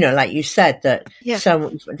 like you said, that yeah.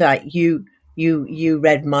 that you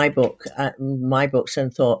read my books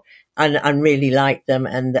and thought, and really liked them,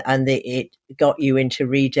 and it got you into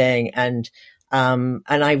reading, and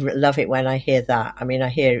I love it when I hear that. I mean, I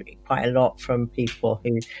hear quite a lot from people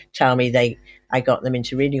who tell me I got them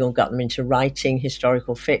into reading or got them into writing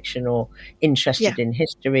historical fiction or Yeah. interested in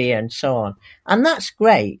history and so on, and that's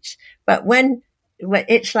great. But when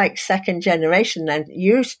it's like second generation, then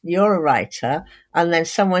you're a writer, and then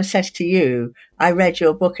someone says to you, I read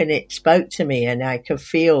your book and it spoke to me, and I could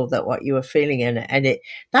feel that what you were feeling in it. And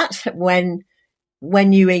that's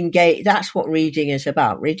when you engage. That's what reading is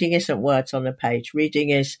about. Reading isn't words on a page.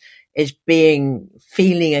 Reading is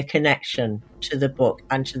feeling a connection to the book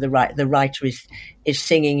and to the writer. The writer is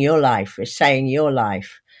singing your life, is saying your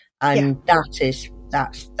life. Yeah. And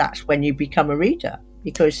that's when you become a reader,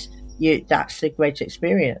 because that's a great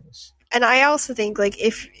experience. And I also think, like,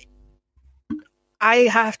 if I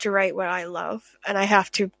have to write what I love and I have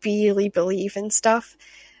to really believe in stuff,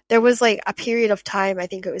 there was like a period of time, I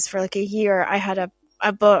think it was for like a year, I had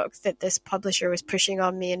a book that this publisher was pushing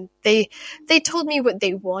on me, and they told me what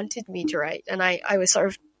they wanted me to write, and I was sort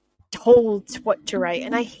of told what to write,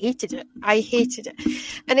 and I hated it.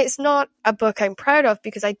 And it's not a book I'm proud of,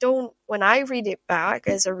 because when I read it back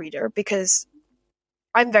as a reader, because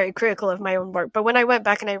I'm very critical of my own work, but when I went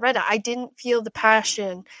back and I read it, I didn't feel the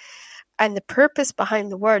passion and the purpose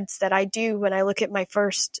behind the words that I do when I look at my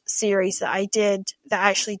first series that I did that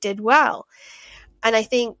actually did well. And I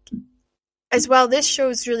think as well, this show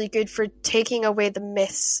is really good for taking away the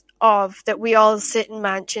myths of that we all sit in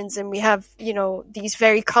mansions and we have, these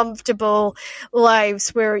very comfortable lives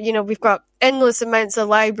where, we've got endless amounts of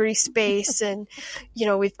library space and,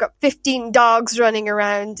 we've got 15 dogs running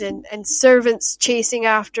around and servants chasing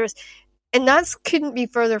after us. And that couldn't be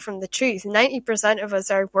further from the truth. 90% of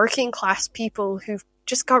us are working class people who've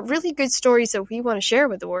just got really good stories that we want to share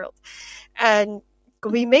with the world. And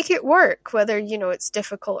we make it work, whether, it's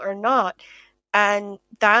difficult or not. And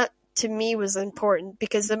that, to me, was important,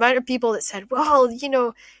 because the amount of people that said, well, do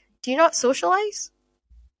you not socialize?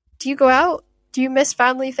 Do you go out? Do you miss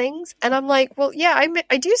family things? And I'm like, well, yeah,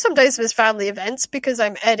 I do sometimes miss family events because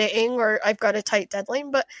I'm editing or I've got a tight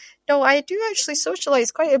deadline. But no, I do actually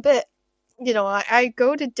socialize quite a bit. I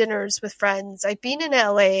go to dinners with friends. I've been in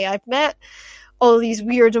LA. I've met all these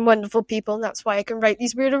weird and wonderful people, and that's why I can write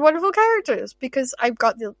these weird and wonderful characters, because I've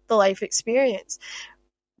got the life experience.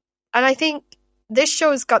 And I think this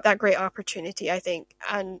show's got that great opportunity, I think.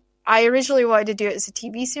 And I originally wanted to do it as a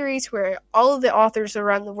TV series where all of the authors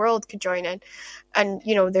around the world could join in, and,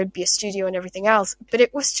 there'd be a studio and everything else. But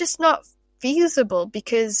it was just not feasible,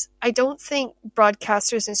 because I don't think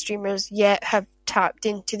broadcasters and streamers yet have tapped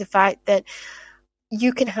into the fact that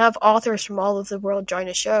you can have authors from all over the world join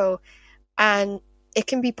a show and it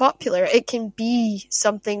can be popular. It can be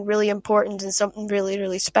something really important and something really,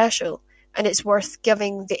 really special. And it's worth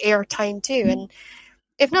giving the airtime to. And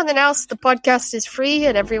if nothing else, the podcast is free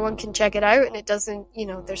and everyone can check it out, and it doesn't,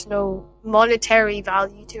 there's no monetary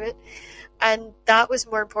value to it. And that was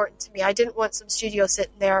more important to me. I didn't want some studio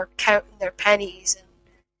sitting there counting their pennies and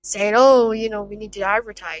saying, oh, we need to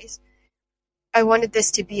advertise. I wanted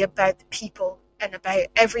this to be about the people and about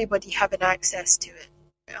everybody having access to it.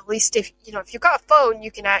 At least if you've got a phone, you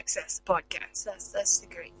can access the podcast. That's the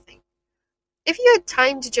great thing. If you had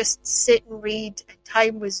time to just sit and read, and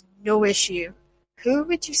time was no issue, who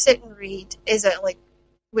would you sit and read? Is it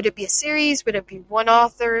would it be a series? Would it be one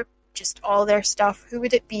author? Just all their stuff? Who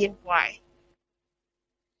would it be and why?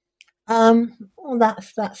 Well,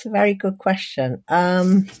 that's a very good question.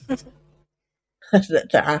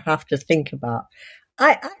 That I have to think about.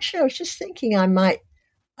 I was just thinking I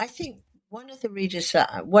think one of the readers,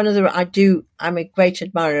 I'm a great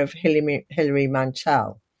admirer of Hilary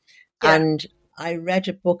Mantel. Yeah. And I read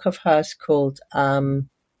a book of hers called A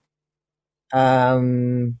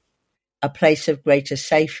Place of Greater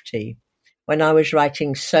Safety when I was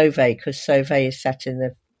writing Sauvé, because Sauvé is set in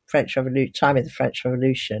the French Revolution, time of the French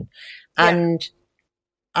Revolution. Yeah. And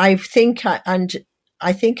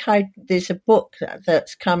there's a book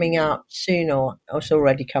that's coming out soon, or it's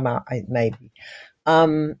already come out, maybe,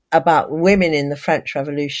 about women in the French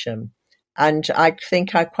Revolution. And I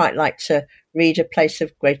think I'd quite like to read A Place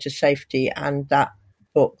of Greater Safety and that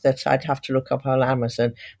book that I'd have to look up on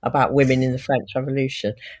Amazon about women in the French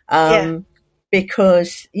Revolution. Yeah.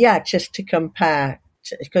 Because, yeah, just to compare,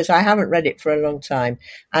 because I haven't read it for a long time.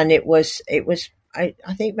 And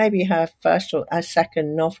I think maybe her first or her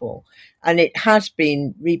second novel. And it has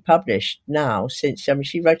been republished now since, I mean,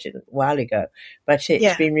 she wrote it a while ago, but it's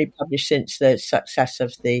Yeah. been republished since the success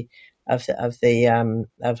of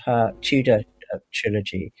of her Tudor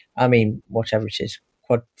trilogy. I mean, whatever it is,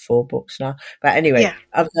 quad 4 books now. But anyway, Yeah.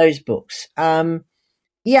 of those books,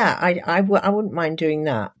 yeah, I wouldn't mind doing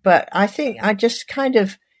that. But I think I just kind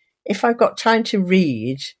of, if I've got time to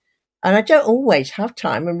read, and I don't always have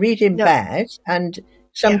time, and read in No. bed, and Yeah.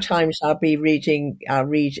 sometimes I'll read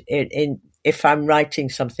it if I'm writing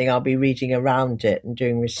something, I'll be reading around it and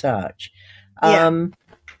doing research. Yeah.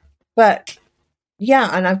 But yeah,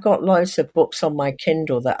 and I've got loads of books on my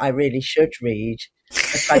Kindle that I really should read,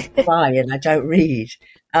 but I try and I don't read.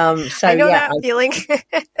 So I know yeah, that feeling.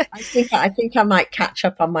 I think I might catch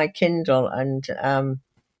up on my Kindle and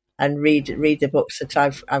read the books that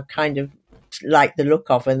I've kind of like the look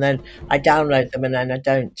of, and then I download them and then I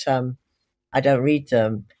don't read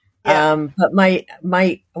them. Yeah. But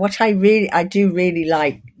what I do really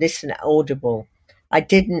like listen Audible. I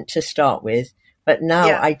didn't to start with, but now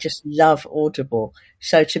Yeah. I just love Audible.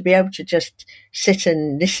 So to be able to just sit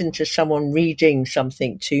and listen to someone reading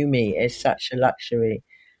something to me is such a luxury.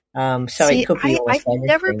 So it See, could be almost I've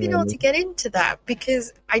never anything been able really. to get into that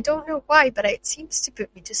because I don't know why, but it seems to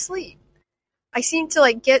put me to sleep. I seem to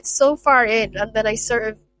like get so far in and then I sort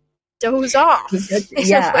of doze off in a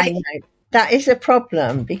Yeah, I way. know. That is a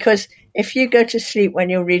problem because if you go to sleep when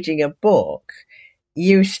you're reading a book,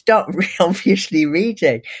 you stop obviously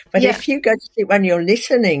reading. But Yeah. if you go to sleep when you're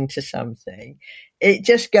listening to something, it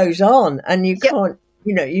just goes on and you Yep. can't,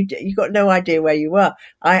 you got no idea where you were.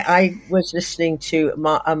 I was listening to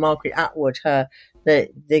Margaret Atwood,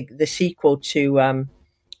 the sequel to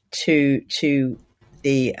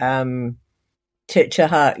the, to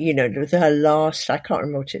her, her last, I can't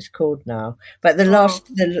remember what it's called now, but Oh.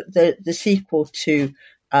 the sequel to,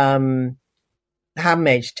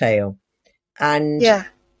 Handmaid's Tale. And Yeah.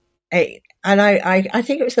 I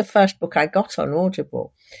think it was the first book I got on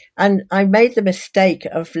Audible, and I made the mistake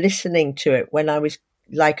of listening to it when I was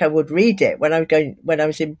like I would read it when I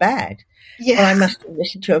was in bed. Well, Yeah. I must have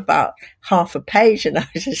listened to about half a page and I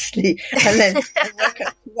was asleep, and then I woke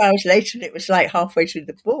up 2 hours later and it was like halfway through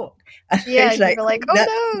the book, and I Yeah, was and you like, were oh like, no,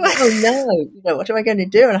 oh oh no. no, what am I going to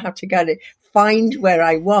do? And I have to go to find where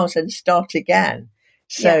I was and start again.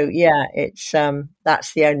 Yeah. So yeah, it's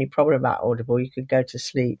that's the only problem about Audible. You could go to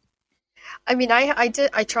sleep. I mean, I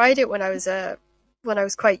tried it when I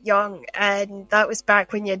was quite young, and that was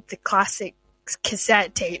back when you had the classic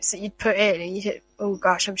cassette tapes that you'd put in, and you hit, oh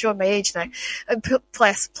gosh, I'm showing my age now, and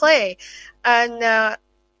press play, and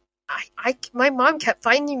my mom kept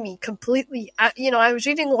finding me completely, I was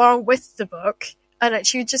reading along with the book, and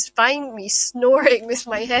she would just find me snoring with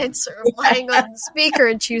my head sort of lying on the speaker,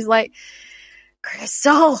 and she was like,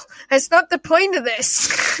 Crystal, that's not the point of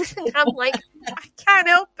this. And I'm like, I can't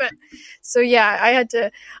help it. So yeah,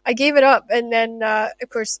 I gave it up. And then, of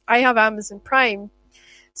course, I have Amazon Prime.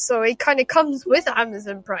 So it kind of comes with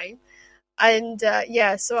Amazon Prime. And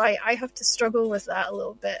yeah, so I have to struggle with that a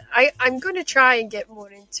little bit. I'm going to try and get more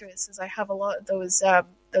into it since I have a lot of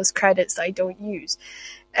those credits that I don't use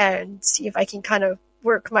and see if I can kind of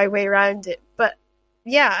work my way around it. But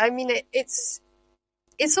yeah, I mean, it's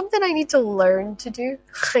something I need to learn to do.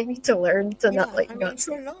 I need to learn to Yeah, I mean, not for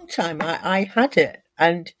sleep. a long time I had it,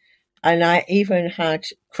 and I even had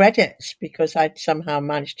credits because I'd somehow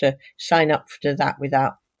managed to sign up to that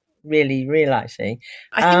without really realizing.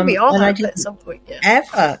 I think we all And I have at didn't some point, yeah.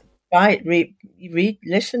 ever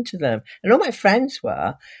listen to them, and all my friends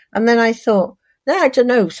were. And then I thought, no, I don't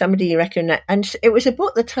know, somebody recommended, and it was a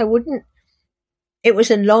book that I wouldn't. It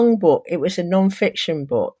was a long book. It was a non-fiction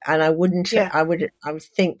book, and Yeah, I would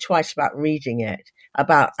think twice about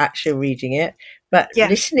about actually reading it. But yeah,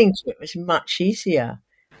 listening to it was much easier.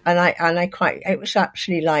 It was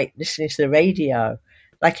actually like listening to the radio,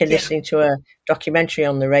 like yeah. listening to a documentary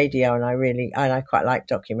on the radio. And I quite like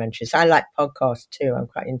documentaries. I like podcasts too. I'm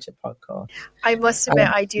quite into podcasts. I must I admit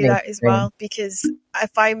like I do listening that to as things. well because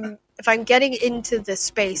if I'm getting into the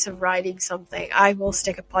space of writing something, I will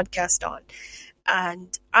stick a podcast on.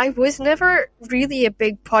 And I was never really a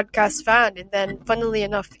big podcast fan. And then, funnily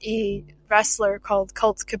enough, a wrestler called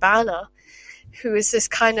Colt Cabana, who is this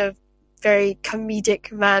kind of very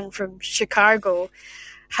comedic man from Chicago,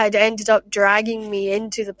 had ended up dragging me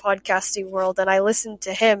into the podcasting world, and I listened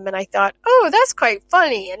to him and I thought, oh, that's quite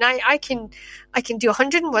funny, and I can do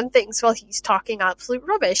 101 things while he's talking absolute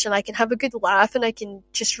rubbish, and I can have a good laugh and I can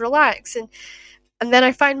just relax. And then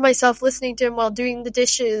I find myself listening to him while doing the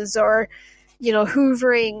dishes or,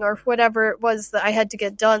 hoovering or whatever it was that I had to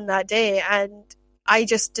get done that day. And I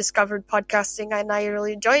just discovered podcasting and I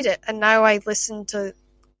really enjoyed it. And now I listen to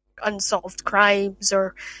unsolved crimes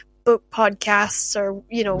or book podcasts or,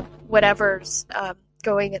 whatever's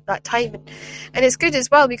going at that time. And it's good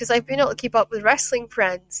as well because I've been able to keep up with wrestling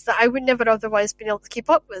friends that I would never otherwise been able to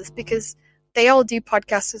keep up with because they all do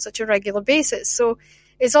podcasts on such a regular basis. So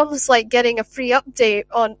it's almost like getting a free update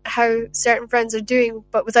on how certain friends are doing,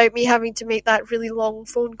 but without me having to make that really long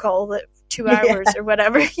phone call that 2 hours or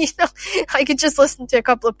whatever. I could just listen to a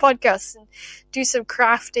couple of podcasts and do some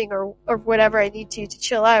crafting or whatever I need to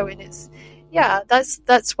chill out. And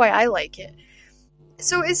that's why I like it.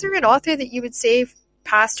 So is there an author that you would say,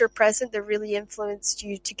 past or present, that really influenced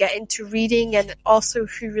you to get into reading and also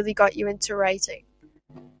who really got you into writing?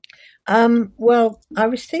 Well, I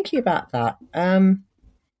was thinking about that.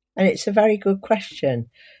 And it's a very good question.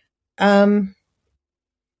 When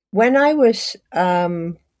I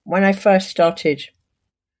first started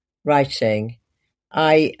writing,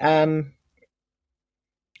 I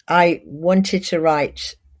wanted to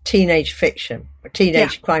write teenage fiction, or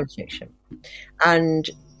teenage crime fiction, and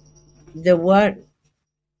there was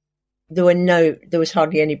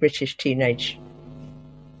hardly any British teenage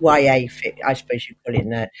YA, I suppose you call it in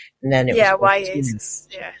there, and then it was YA is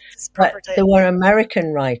but there were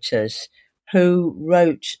American writers who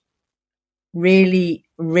wrote really,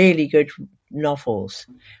 really good novels,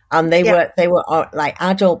 and they were like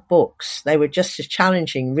adult books. They were just as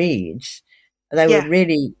challenging reads. They were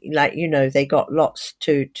really they got lots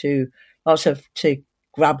to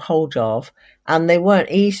grab hold of, and they weren't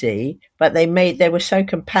easy, but they were so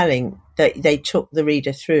compelling that they took the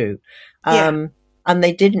reader through. And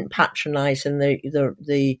they didn't patronize, and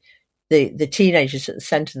the teenagers at the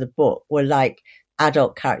center of the book were like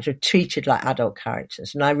adult characters, treated like adult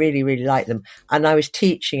characters, and I really, really liked them. And I was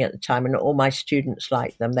teaching at the time, and all my students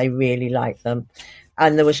liked them. They really liked them,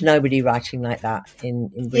 and there was nobody writing like that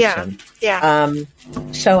in Britain.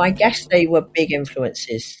 So I guess they were big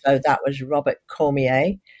influences. So that was Robert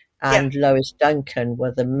Cormier and Lois Duncan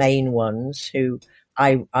were the main ones who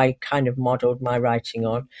I kind of modelled my writing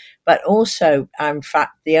on. But also, in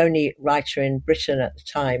fact, the only writer in Britain at the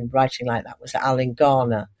time writing like that was Alan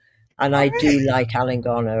Garner. And I do like Alan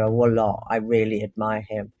Garner a lot. I really admire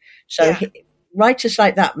him. So writers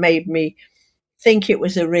like that made me think it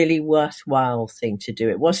was a really worthwhile thing to do.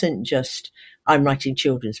 It wasn't just, I'm writing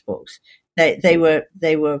children's books. There was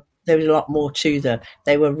a lot more to them.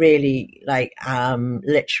 They were really like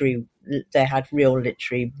literary. They had real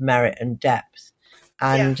literary merit and depth.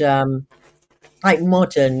 And like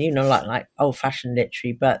modern, like old-fashioned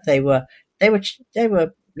literary, but they were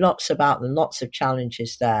lots about them, lots of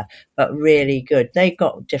challenges there, but really good. They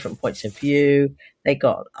got different points of view. They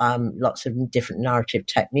got lots of different narrative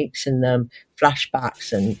techniques in them,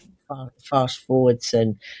 flashbacks and fast forwards,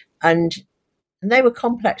 and they were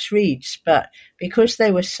complex reads. But because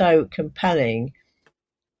they were so compelling,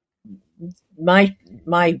 my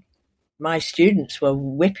students were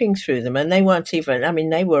whipping through them, and they weren't even,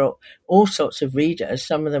 they were all sorts of readers.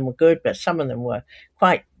 Some of them were good, but some of them were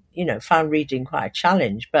quite, found reading quite a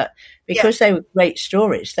challenge. But because they were great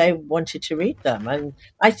stories, they wanted to read them. And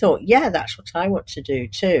I thought, that's what I want to do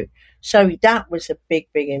too. So that was a big,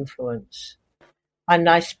 big influence. And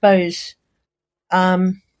I suppose,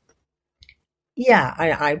 I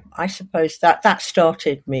suppose that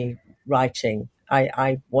started me writing.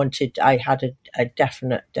 I had a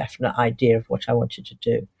definite idea of what I wanted to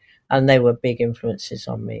do, and they were big influences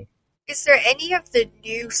on me. Is there any of the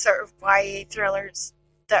new sort of YA thrillers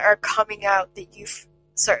that are coming out that you've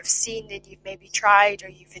sort of seen and you've maybe tried or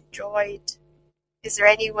you've enjoyed? Is there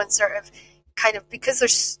anyone sort of because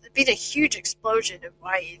there's been a huge explosion of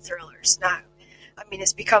YA thrillers now. I mean,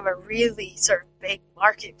 it's become a really sort of big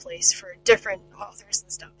marketplace for different authors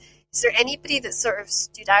and stuff. Is there anybody that sort of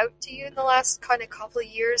stood out to you in the last kind of couple of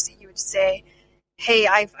years that you would say, hey,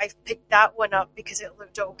 I've picked that one up because it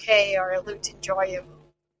looked okay or it looked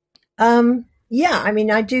enjoyable?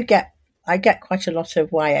 I get quite a lot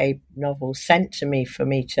of YA novels sent to me for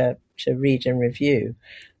me to read and review.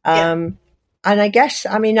 And I guess,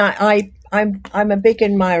 I'm a big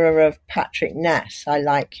admirer of Patrick Ness. I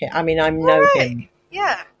like it. I know him.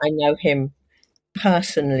 Yeah. I know him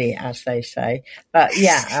personally, as they say, but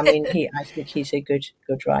I think he's a good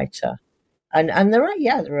writer, and there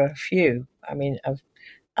are a few.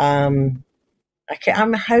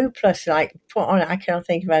 I'm hopeless. Like, put on, I can't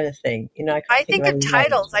think of anything. I I can't think think of of any names.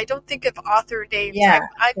 titles. I don't think of author names. Yeah,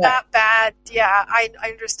 I'm but that bad. Yeah, I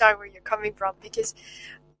understand where you're coming from because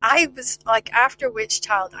I was like after Witch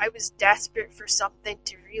Child, I was desperate for something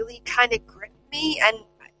to really kind of grip me. And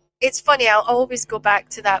it's funny, I'll always go back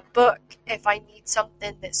to that book if I need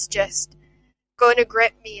something that's just going to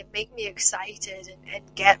grip me and make me excited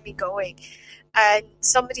and get me going. And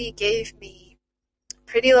somebody gave me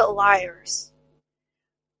Pretty Little Liars.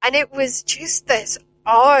 And it was just this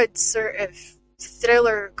odd sort of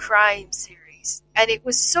thriller crime series. And it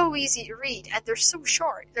was so easy to read. And they're so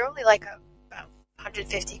short. They're only like about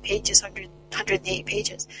 150 pages, 108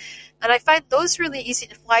 pages. And I find those really easy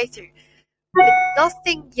to fly through. But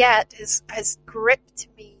nothing yet has gripped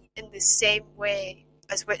me in the same way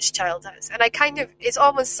as Witch Child has. And it's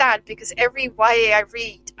almost sad because every YA I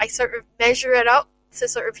read, I sort of measure it up to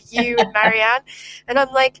sort of you and Marianne. And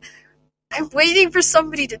I'm like, I'm waiting for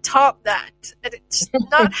somebody to top that. And it's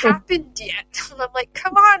not happened yet. And I'm like,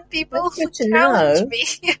 come on, people, challenge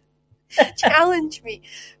me. Challenge me.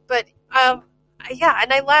 But, yeah,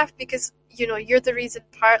 and I laugh because, you're the reason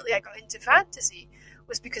partly I got into fantasy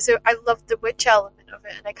was because I loved the witch element of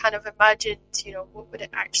it. And I kind of imagined, what would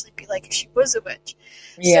it actually be like if she was a witch?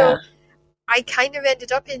 yeah. So I kind of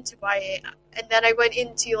ended up into YA. And then I went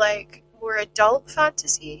into, like, more adult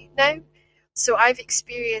fantasy now. So I've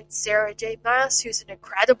experienced Sarah J. Maas, who's an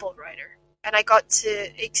incredible writer, and I got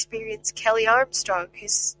to experience Kelly Armstrong,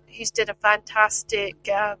 who's did a fantastic,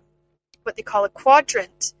 what they call a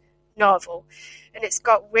quadrant novel, and it's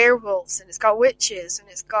got werewolves, and it's got witches, and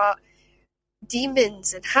it's got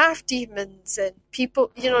demons and half demons and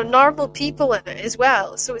people, normal people in it as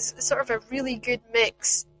well. So it's sort of a really good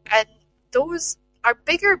mix, and those are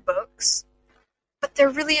bigger books, but they're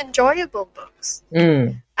really enjoyable books.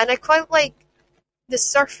 Mm. And I quite like the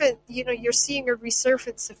surface, you're seeing a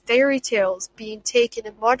resurface of fairy tales being taken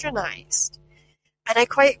and modernized. And I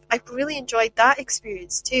really enjoyed that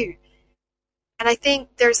experience too. And I think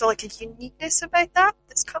there's like a uniqueness about that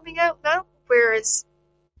that's coming out now. Whereas,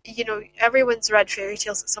 everyone's read fairy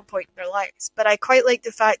tales at some point in their lives. But I quite like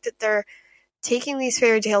the fact that they're taking these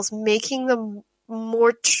fairy tales, making them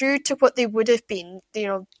more true to what they would have been,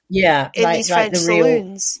 yeah, in these French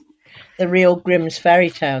saloons. The real Grimm's fairy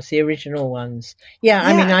tales, the original ones. Yeah,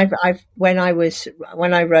 I mean, I've when I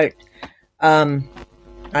wrote,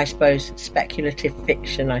 I suppose speculative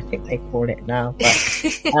fiction, I think they call it now,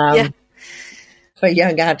 but for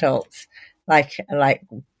young adults, like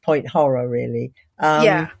point horror, really.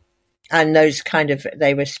 And those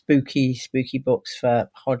they were spooky books for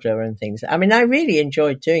Hodder and things. I mean, I really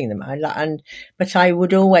enjoyed doing them. But I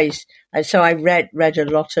would always, and so I read a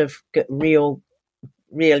lot of real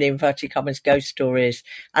inverted commas ghost stories,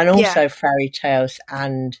 and also fairy tales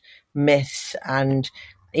and myths, and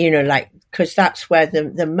because that's where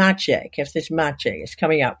the magic, if there's magic, it's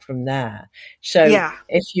coming up from there. So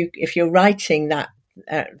if you're writing that,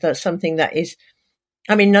 that's something that is,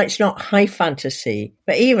 I mean, it's not high fantasy,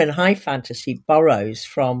 but even high fantasy borrows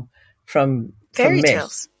from fairy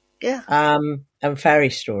myths, tales, and fairy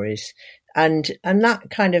stories, and that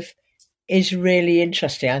kind of is really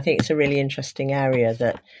interesting. I think it's a really interesting area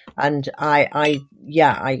and I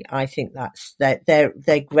think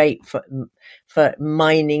they're great for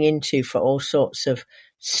mining into, for all sorts of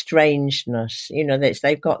strangeness.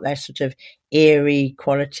 They've got their sort of eerie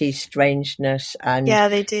qualities, strangeness, and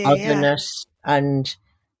they do, otherness, and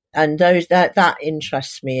those that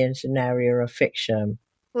interests me as an area of fiction.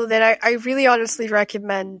 Well, then I really honestly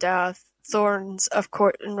recommend Thorns of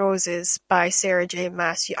Court and Roses by Sarah J.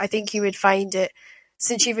 Maas. I think you would find it,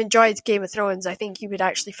 since you've enjoyed Game of Thrones, I think you would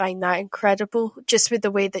actually find that incredible, just with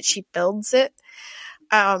the way that she builds it.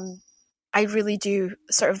 I really do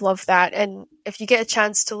sort of love that. And if you get a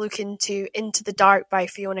chance to look into the Dark by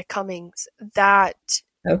Fiona Cummings, that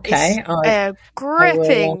is a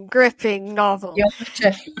gripping novel. You'll have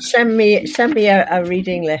to send me a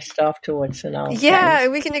reading list afterwards, and I'll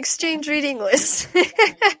we can exchange reading lists.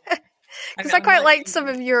 Because I quite liked some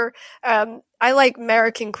of your, I like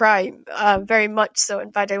American crime very much so.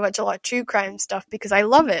 In fact, I watch a lot of true crime stuff because I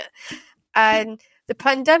love it. And the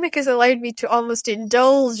pandemic has allowed me to almost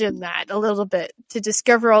indulge in that a little bit, to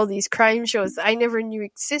discover all these crime shows that I never knew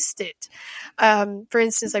existed. For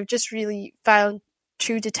instance, I've just really found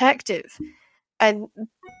True Detective. And,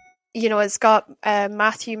 it's got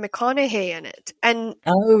Matthew McConaughey in it. And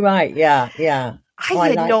oh, right, yeah. I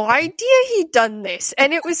had no idea he'd done this,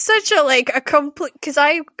 and it was such a complete, because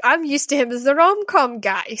I'm used to him as the rom-com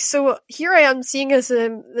guy, so here I am seeing as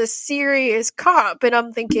the serious cop, and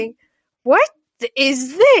I'm thinking, what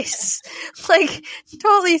is this?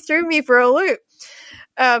 Totally threw me for a loop.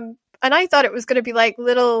 And I thought it was going to be like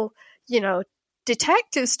little,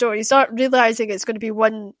 detective stories, not realizing it's going to be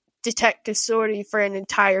one detective story for an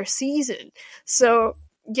entire season. So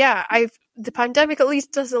yeah, the pandemic at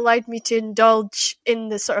least has allowed me to indulge in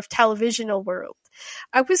the sort of televisual world.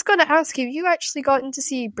 I was going to ask you actually gotten to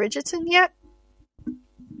see Bridgerton yet?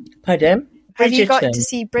 Pardon? Have you gotten Bridgerton? to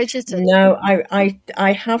see Bridgerton? No,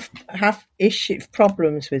 I have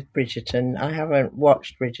problems with Bridgerton. I haven't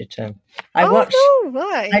watched Bridgerton. Oh no,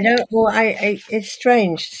 why? I don't. Well, it's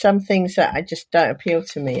strange. Some things that I just don't appeal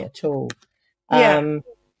to me at all. Yeah,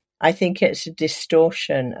 I think it's a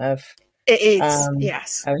distortion it is.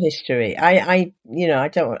 Yes. of history. I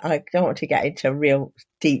don't want to get into real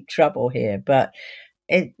deep trouble here, but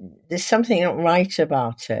there's something not right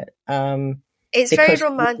about it. It's very Because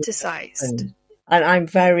romanticized. and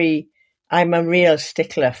I'm a real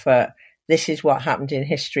stickler for this is what happened in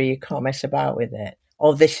history. You can't mess about with it,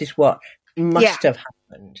 or this is what must have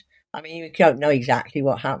happened. I mean, you don't know exactly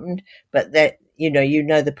what happened, but that you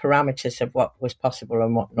know the parameters of what was possible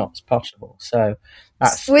and what not possible. So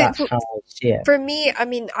that's how I see it. For me, I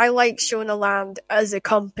mean, I like Shona Land as a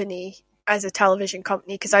company, as a television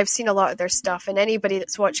company, because I've seen a lot of their stuff, and anybody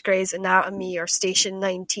that's watched Grey's Anatomy or Station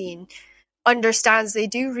 19 understands they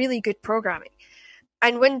do really good programming.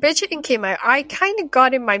 And when Bridgerton came out, I kind of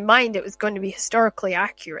got in my mind it was going to be historically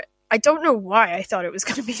accurate. I don't know why I thought it was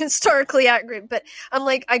going to be historically accurate, but I'm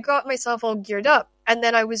like, I got myself all geared up, and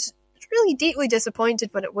then I was really deeply disappointed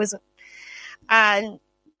when it wasn't. And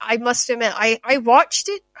I must admit, I watched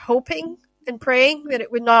it hoping and praying that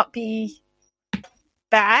it would not be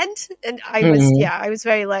bad, and I was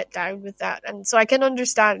very let down with that. And so I can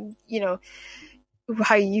understand,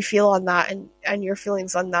 how you feel on that and your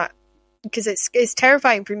feelings on that, because it's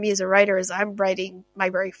terrifying for me as a writer as I'm writing my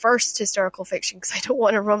very first historical fiction, because I don't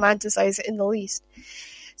want to romanticize it in the least.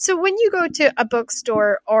 So when you go to a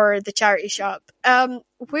bookstore or the charity shop,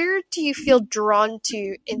 where do you feel drawn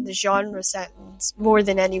to in the genre settings more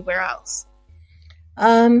than anywhere else?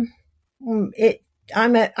 I'm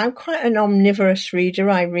quite an omnivorous reader.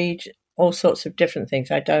 I read all sorts of different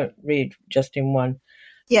things. I don't read just in one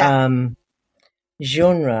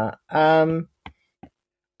genre.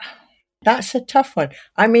 That's a tough one.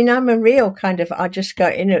 I mean, I'm a real kind of, I just go,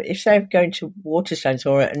 if say I'm going to Waterstones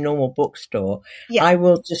or at a normal bookstore, I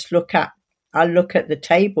will just look at the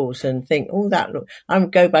tables and think, I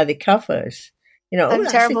go by the covers. I'm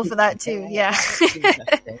terrible for that too. Yeah.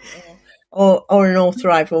 or an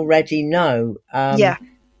author I've already know.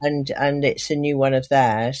 And it's a new one of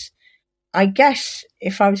theirs. I guess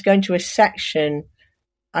if I was going to a section,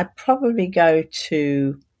 I'd probably go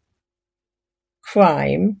to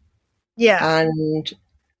crime. Yeah. And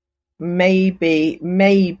maybe,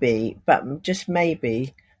 but just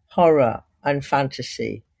maybe, horror and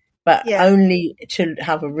fantasy. But only to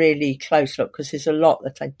have a really close look, because there's a lot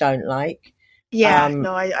that I don't like. Yeah,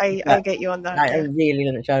 I get you on that. I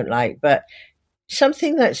really don't like. But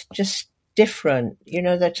something that's just different,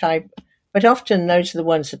 but often those are the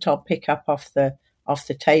ones that I'll pick up off the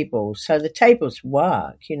table. So the tables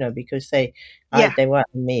work, because they work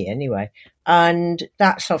with me anyway. And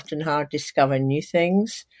that's often how I discover new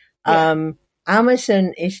things.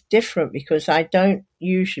 Amazon is different because I don't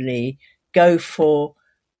usually go for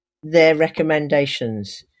their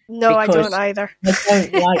recommendations. No, I don't either.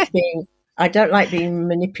 I don't like being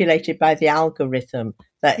manipulated by the algorithm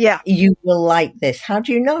that you will like this. How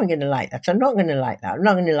do you know I'm going to like that? I'm not going to like that. I'm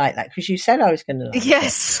not going to like that because you said I was going to like it.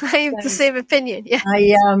 Yes, I have the same opinion. Yeah.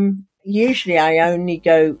 Usually I only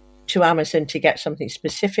go to Amazon to get something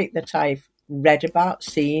specific that I've read about,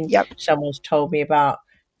 seen, someone's told me about,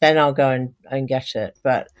 then I'll go and get it.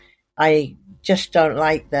 But I just don't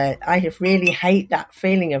like that. I really hate that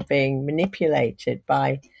feeling of being manipulated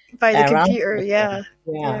by the computer. Yeah.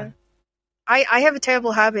 I have a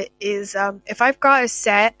terrible habit is if I've got a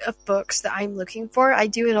set of books that I'm looking for, I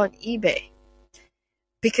do it on eBay.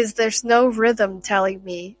 Because there's no rhythm telling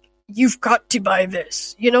me, you've got to buy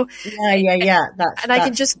this, Yeah. And I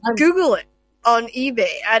can just Google it on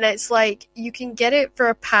eBay, and it's like, you can get it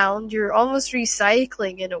for £1. You're almost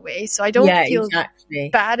recycling in a way, so I don't feel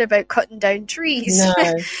bad about cutting down trees. No,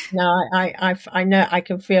 I know, I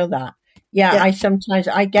can feel that. I sometimes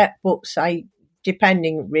get books,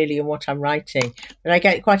 depending really on what I'm writing, but I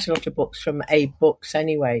get quite a lot of books from books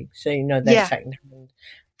anyway, so they're secondhand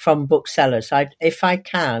from booksellers. If I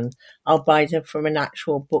can, I'll buy them from an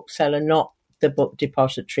actual bookseller, not the book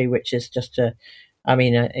depository, which is just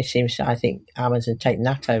it seems, I think Amazon taking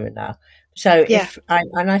that over now. So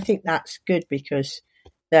I think that's good because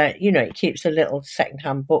it keeps the little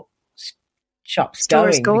secondhand book shops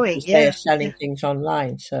going because they're selling things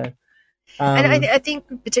online. So And Um, I think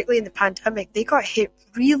particularly in the pandemic, they got hit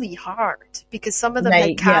really hard because some of them had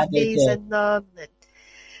they cafes did in them,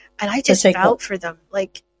 and I because just they got felt for them.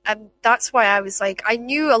 Like, and that's why I was like, I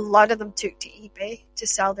knew a lot of them took to eBay to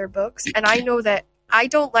sell their books, and I know that I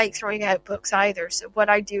don't like throwing out books either. So what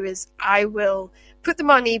I do is I will put them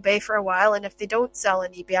on eBay for a while, and if they don't sell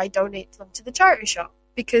on eBay, I donate them to the charity shop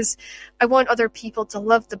because I want other people to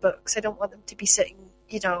love the books. I don't want them to be sitting,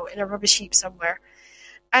 in a rubbish heap somewhere.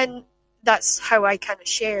 And that's how I kind of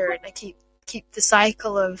share and I keep the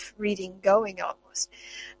cycle of reading going almost.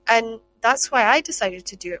 And that's why I decided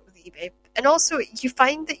to do it with eBay. And also, you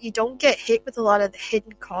find that you don't get hit with a lot of the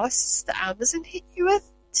hidden costs that Amazon hit you with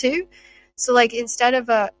too. So, like, instead of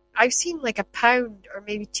I've seen like £1 or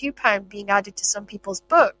maybe £2 being added to some people's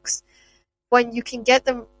books when you can get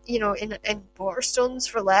them, in Waterstones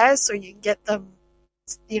for less, or you can get them,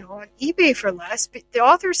 on eBay for less. But the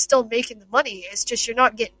author's still making the money. It's just you're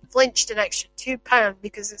not getting flinched an extra £2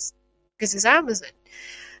 because it's Amazon.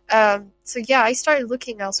 So yeah, I started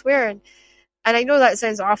looking elsewhere, and I know that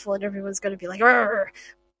sounds awful, and everyone's going to be like, "Arr!"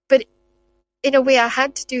 But in a way, I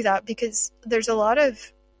had to do that because there's a lot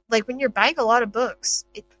of, like, when you're buying a lot of books,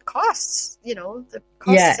 it costs. The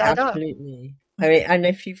costs add up. absolutely. I mean, and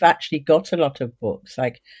if you've actually got a lot of books,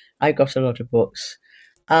 like I got a lot of books,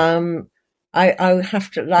 I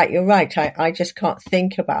have to, like, you're right. I just can't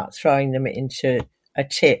think about throwing them into a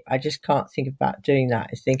tip. I just can't think about doing that.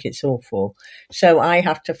 I think it's awful. So I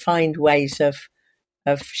have to find ways of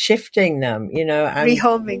shifting them, and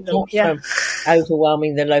Rehoming them, not yeah. from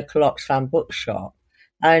overwhelming the local Oxfam bookshop.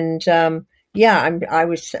 And I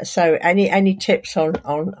was so any tips on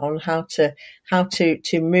how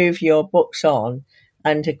to move your books on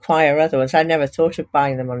and acquire other ones? I never thought of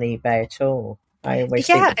buying them on eBay at all. I always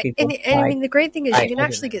think Yeah, that people and I mean the great thing is you buy, can I don't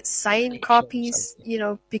actually know, get signed nature or copies,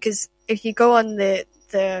 something. because if you go on the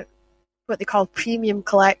what they call premium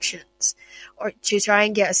collections, or to try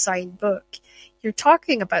and get a signed book, you're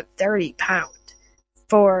talking about £30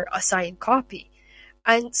 for a signed copy.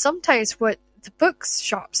 And sometimes what the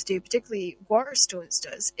bookshops do, particularly Waterstones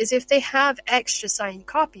does, is if they have extra signed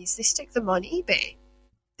copies, they stick them on eBay.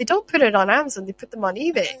 They don't put it on Amazon, they put them on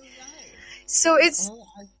eBay. So it's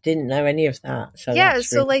I didn't know any of that. So yeah, that's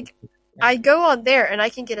so really like I go on there and I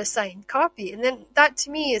can get a signed copy, and then that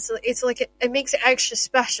to me is it's like it makes it extra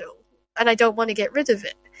special, and I don't want to get rid of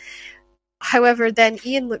it. However, then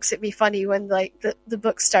Ian looks at me funny when like the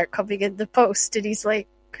books start coming in the post, and he's like,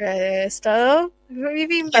 "Crystal, what have you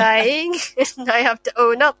been buying?" And I have to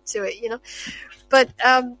own up to it. But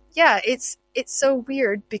yeah, it's so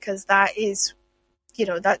weird because that is,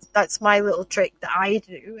 that's my little trick that I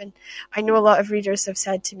do, and I know a lot of readers have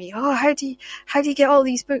said to me, "Oh, how do you get all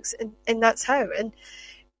these books?" And that's how. And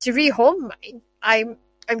to rehome mine,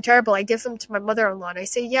 I'm terrible. I give them to my mother-in-law, and I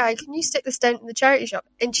say, "Yeah, can you stick this down in the charity shop?"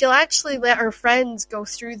 And she'll actually let her friends go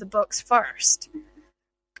through the books first.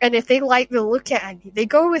 And if they like the look at any, they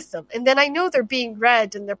go with them. And then I know they're being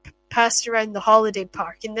read and they're passed around the holiday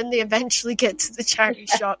park. And then they eventually get to the charity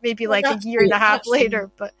shop, maybe well, like a year and a half later.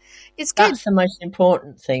 But it's good. That's the most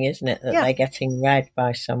important thing, isn't it? That Yeah. they're getting read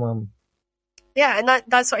by someone. Yeah, and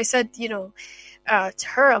that's what I said, to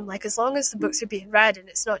her. I'm like, as long as the books are being read and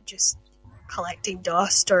it's not just collecting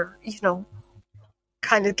dust or,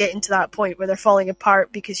 kind of getting to that point where they're falling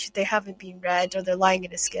apart because they haven't been read or they're lying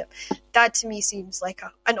in a skip. That to me seems like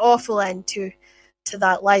an awful end to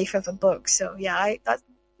that life of a book. So yeah,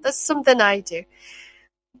 that's something I do.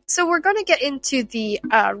 So we're going to get into the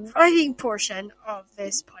writing portion of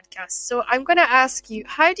this podcast. So I'm going to ask you,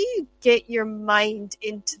 how do you get your mind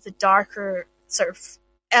into the darker sort of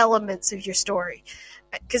elements of your story?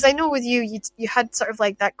 Because I know with you had sort of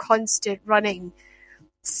like that constant running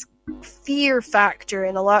fear factor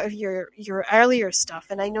in a lot of your earlier stuff,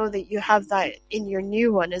 and I know that you have that in your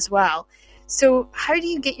new one as well. So how do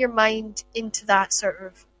you get your mind into that sort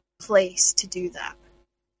of place to do that?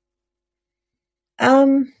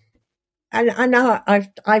 And I know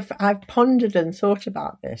I've pondered and thought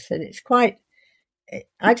about this, and it's quite.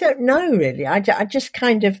 I don't know really. I just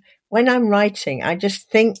kind of, when I'm writing, I just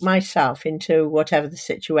think myself into whatever the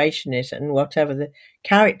situation is and whatever the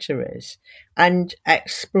character is, and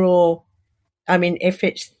explore. I mean, if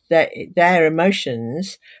it's their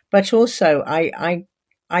emotions, but also I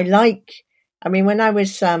like. I mean, when I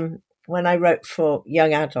wrote for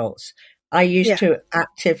young adults, I used to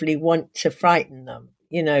actively want to frighten them.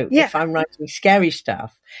 If I'm writing scary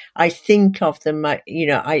stuff, I think of them.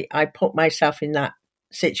 I put myself in that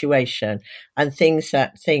situation and things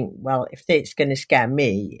that think, well, if it's going to scare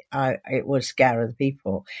me, it will scare other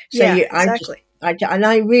people. So exactly. and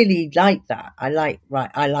I really like that. I like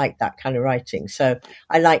that kind of writing. So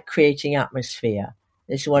I like creating atmosphere.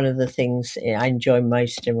 It's one of the things I enjoy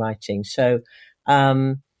most in writing. So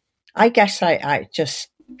I guess I just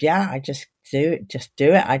I just do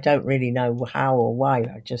it. I don't really know how or why.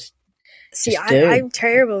 I just See, do. I'm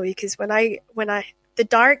terrible because when I the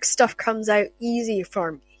dark stuff comes out easy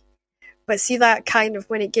for me. But see that kind of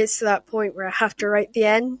when it gets to that point where I have to write the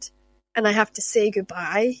end and I have to say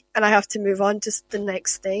goodbye and I have to move on to the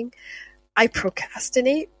next thing, I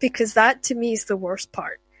procrastinate because that to me is the worst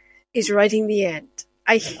part, is writing the end.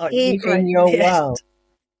 I hate Leaving writing your the world.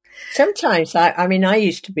 end. Sometimes I mean, I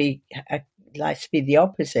used to be like to be the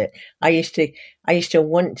opposite. I used to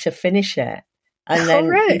want to finish it, and All then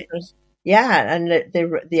right. people, and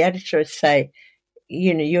the editor would say,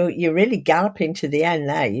 you know, you're really galloping to the end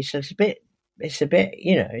there. You said it's a bit,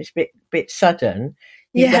 you know, it's a bit sudden.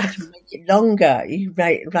 You Yeah. have to make it longer. You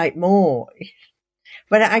write more.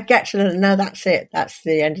 But I get to no, that's it. That's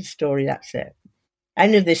the end of the story. That's it.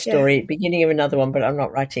 End of this Yeah. story. Beginning of another one, but I'm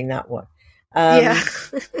not writing that one. Yeah.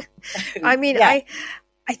 So, I mean, yeah,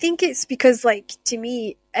 I think it's because like to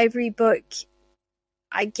me every book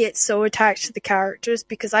I get so attached to the characters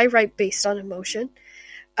because I write based on emotion.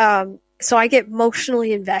 So I get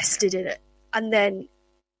emotionally invested in it. And then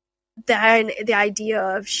the idea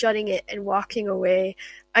of shutting it and walking away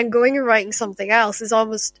and going and writing something else is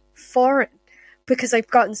almost foreign because I've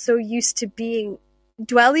gotten so used to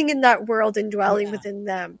dwelling in that world and dwelling yeah, within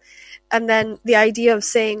them. And then the idea of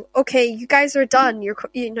saying, okay, you guys are done. Your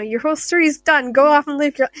whole story is done. Go off and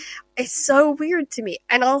live your. It's so weird to me.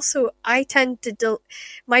 And also, I tend to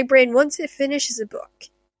my brain once it finishes a book,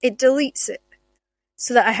 it deletes it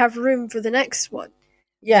so that I have room for the next one.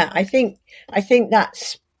 yeah. I think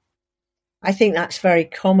that's very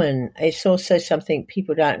common. It's also something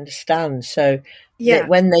people don't understand. So that Yeah,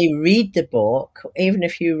 when they read the book, even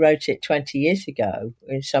if you wrote it 20 years ago,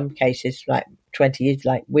 in some cases, like 20 years,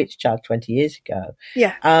 like Witch Child 20 years ago,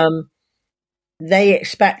 yeah, they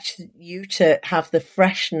expect you to have the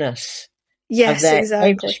freshness of yes, they've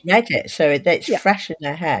just exactly. read it, so it's Yeah, fresh in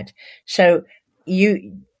their head. So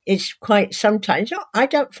it's quite sometimes. I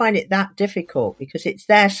don't find it that difficult because it's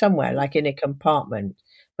there somewhere, like in a compartment.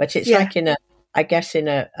 But it's yeah, like I guess in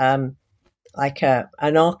a like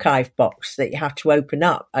an archive box that you have to open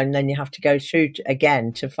up and then you have to go through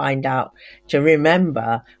again to find out, to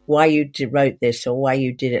remember why you wrote this or why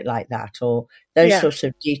you did it like that or those yeah, sorts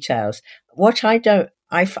of details. What I don't,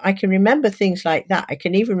 I can remember things like that. I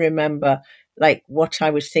can even remember like what I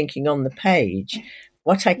was thinking on the page.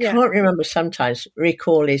 What I yeah, can't remember sometimes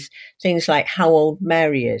recall is things like how old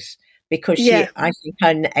Mary is, because yeah, I think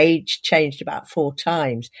her age changed about 4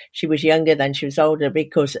 times. She was younger, then she was older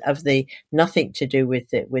because of the nothing to do with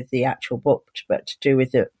the actual book, but to do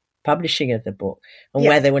with the publishing of the book and yeah,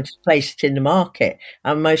 where they wanted to place it in the market.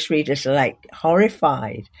 And most readers are like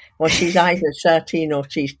horrified. Well, she's either 13 or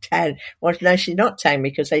she's 10. Well, no, she's not 10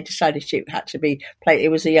 because they decided she had to be played. It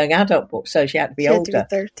was a young adult book, so she had to be she had to be older.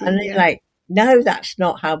 And 13, they're yeah. like, no, that's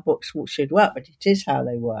not how books should work, but it is how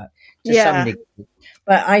they work to some Yeah, degree.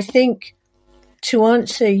 But I think to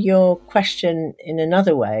answer your question in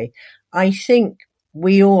another way, I think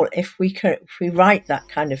we all, if we write that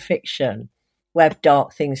kind of fiction where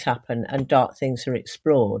dark things happen and dark things are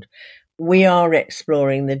explored, we are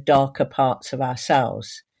exploring the darker parts of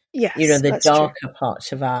ourselves. You know, yes, the that's true. darker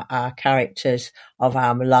parts of our characters, of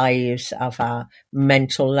our lives, of our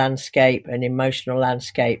mental landscape and emotional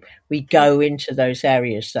landscape. We go into those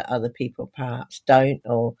areas that other people perhaps don't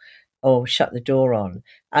or shut the door on.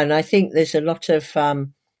 And I think there's a lot of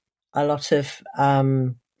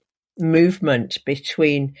movement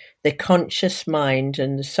between the conscious mind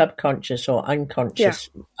and the subconscious or Yeah,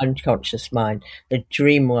 unconscious mind, the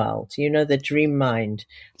dream world, you know, the dream mind.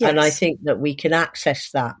 And I yes. think that we can access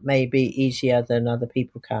that maybe easier than other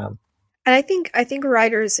people can. And I think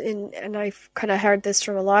writers and I've kind of heard this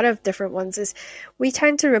from a lot of different ones is we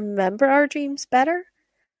tend to remember our dreams better.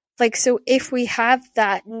 Like so if we have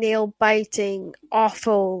that nail biting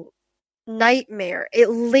awful nightmare, it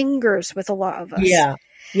lingers with a lot of us. Yeah.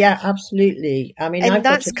 Yeah, absolutely. I mean, And I've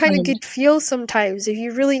got that's a kind of friend. good feel sometimes if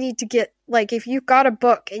you really need to get like if you've got a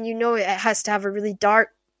book and you know it has to have a really dark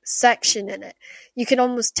section in it, you can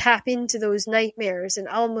almost tap into those nightmares and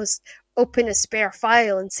almost open a spare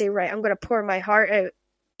file and say, right, I'm going to pour my heart out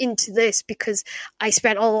into this because I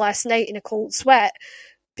spent all last night in a cold sweat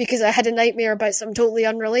because I had a nightmare about something totally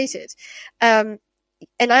unrelated. Um,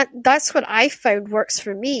 and that's what I found works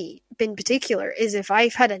for me in particular is if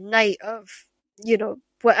I've had a night of,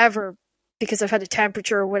 whatever, because I've had a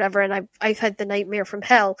temperature or whatever, and I've had the nightmare from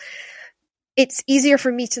hell, it's easier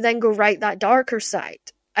for me to then go write that darker side.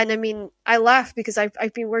 And I mean, I laugh because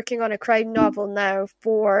I've been working on a crime novel now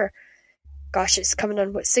for, gosh, it's coming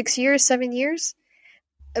on, what, 6 years, 7 years?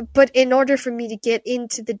 But in order for me to get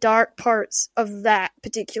into the dark parts of that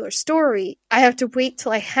particular story, I have to wait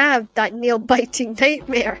till I have that nail-biting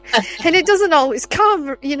nightmare. And it doesn't always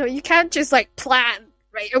come, you can't just like plan,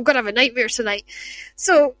 right, I'm going to have a nightmare tonight.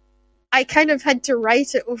 So I kind of had to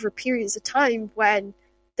write it over periods of time when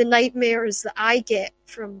the nightmares that I get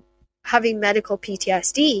from having medical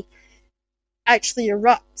PTSD actually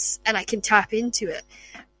erupts and I can tap into it.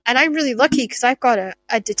 And I'm really lucky because I've got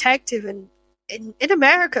a detective in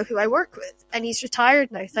America who I work with, and he's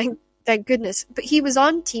retired now, thank goodness. But he was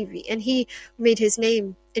on TV and he made his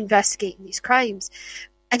name investigating these crimes.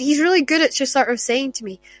 And he's really good at just sort of saying to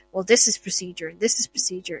me, well, this is procedure, and this is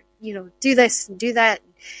procedure, do this and do that.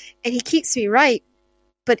 And he keeps me right.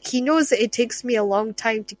 But he knows that it takes me a long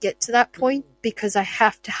time to get to that point because I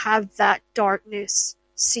have to have that darkness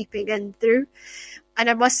seeping in through. And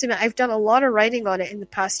I must admit, I've done a lot of writing on it in the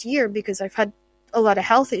past year because I've had a lot of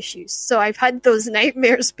health issues. So I've had those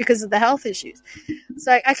nightmares because of the health issues.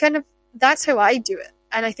 So I kind of, that's how I do it.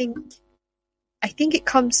 And I think it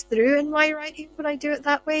comes through in my writing when I do it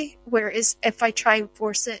that way. Whereas if I try and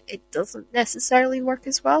force it, it doesn't necessarily work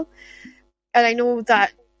as well. And I know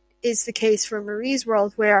that is the case for Marie's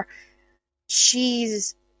world, where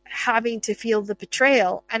she's having to feel the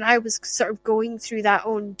betrayal, and I was sort of going through that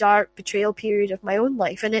own dark betrayal period of my own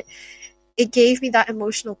life, and it gave me that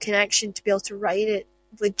emotional connection to be able to write it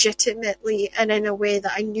legitimately and in a way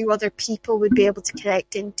that I knew other people would be able to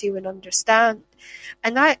connect into and understand.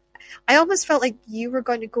 And I almost felt like you were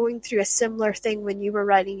going through a similar thing when you were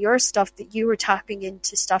writing your stuff, that you were tapping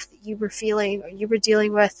into stuff that you were feeling or you were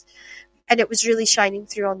dealing with. And it was really shining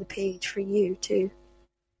through on the page for you too.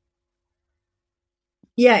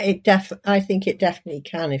 Yeah, I think it definitely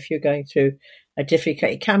can. If you're going through a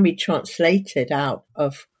difficult, it can be translated out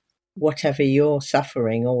of whatever you're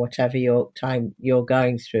suffering or whatever time you're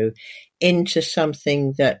going through into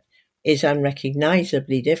something that is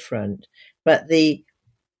unrecognizably different. But the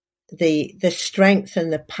strength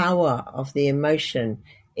and the power of the emotion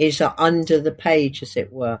is under the page, as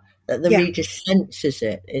it were, that the reader senses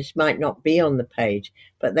it. It might not be on the page,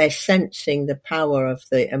 but they're sensing the power of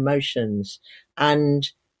the emotions. And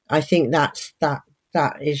I think that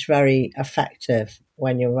is very effective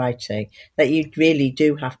when you're writing, that you really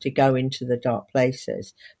do have to go into the dark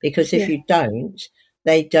places, because if you don't,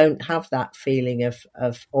 they don't have that feeling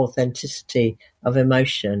of authenticity, of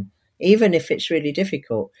emotion, even if it's really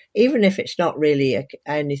difficult, even if it's not really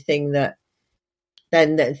anything that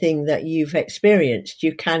the thing that you've experienced,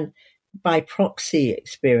 you can by proxy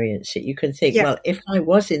experience it. You can think, well, if I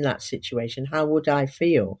was in that situation, how would I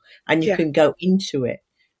feel? And you can go into it.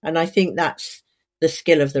 And I think that's the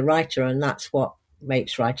skill of the writer, and that's what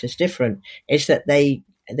makes writers different, is that they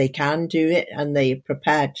can do it and they're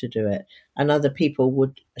prepared to do it. And other people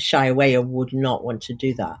would shy away or would not want to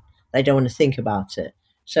do that. They don't want to think about it.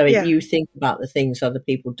 So you think about the things other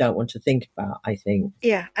people don't want to think about, I think.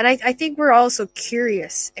 Yeah, and I think we're also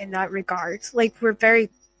curious in that regard. Like, we're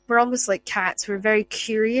almost like cats. We're very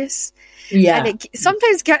curious. Yeah. And it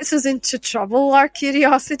sometimes gets us into trouble, our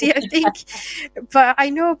curiosity, I think. But I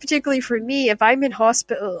know, particularly for me, if I'm in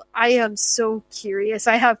hospital, I am so curious.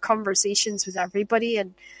 I have conversations with everybody,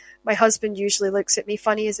 and my husband usually looks at me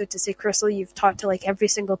funny as if to say, Crystal, you've talked to like every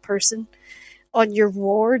single person on your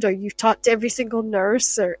ward, or you've talked to every single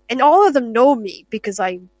nurse, and all of them know me because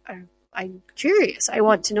I'm curious. I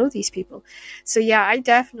want to know these people. So yeah, I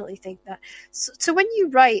definitely think that. So when you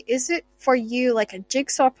write, is it for you like a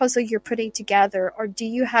jigsaw puzzle you're putting together, or do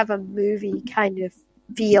you have a movie kind of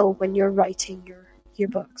feel when you're writing your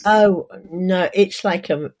books? Oh no, it's like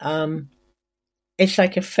a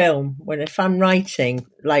film. If I'm writing,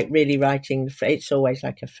 like really writing, it's always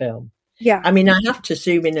like a film. Yeah. I mean, I have to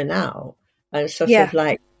zoom in and out and sort of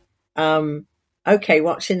like, okay,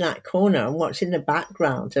 what's in that corner and what's in the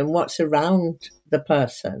background and what's around the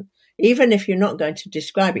person. Even if you're not going to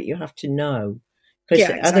describe it, you have to know,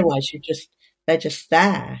 because otherwise they're just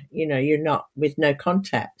there. You're not with no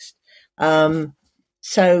context.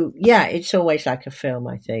 So yeah, it's always like a film,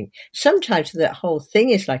 I think. Sometimes that whole thing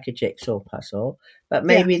is like a jigsaw puzzle, but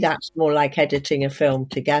maybe that's more like editing a film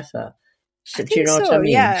together. So, do you know what I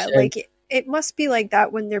mean? Yeah, so, like it must be like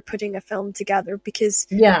that when they're putting a film together, because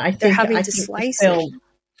they're having to slice it.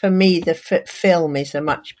 For me, the film is a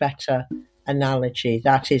much better analogy.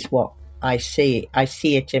 That is what I see. I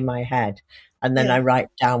see it in my head, and then I write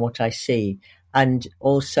down what I see. And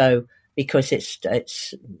also, because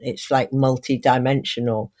it's like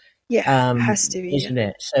multi-dimensional, Yeah, has to be. Isn't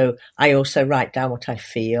it? So I also write down what I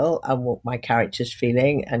feel and what my character's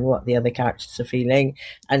feeling and what the other characters are feeling.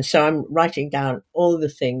 And so I'm writing down all the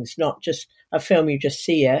things, not just a film, you just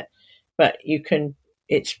see it, but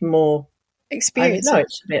it's more, I don't Experience know, it.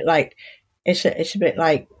 it's a bit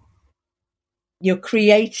like you're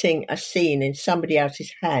creating a scene in somebody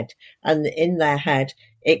else's head, and in their head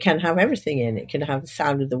it can have everything in it. Can have the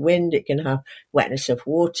sound of the wind, it can have wetness of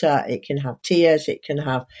water, it can have tears, it can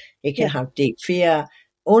have Yeah, deep fear,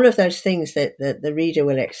 all of those things that the reader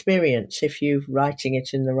will experience if you're writing it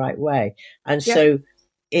in the right way. And yeah. so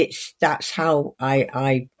that's how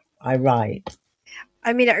I write.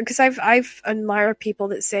 I mean, because I've admired people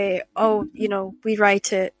that say, "Oh, we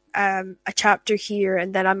write a chapter here,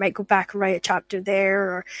 and then I might go back and write a chapter there,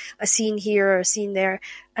 or a scene here, or a scene there."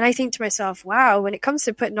 And I think to myself, "Wow, when it comes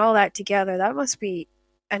to putting all that together, that must be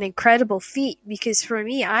an incredible feat." Because for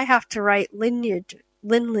me, I have to write lineage,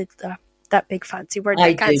 that big fancy word that I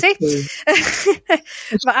I can't do say, too.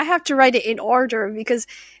 but I have to write it in order because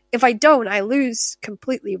if I don't, I lose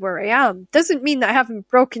completely where I am. Doesn't mean that I haven't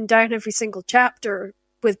broken down every single chapter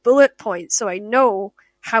with bullet points so I know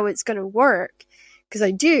how it's going to work, because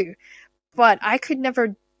I do. But I could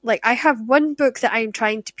never, I have one book that I am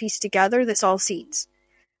trying to piece together that's all scenes.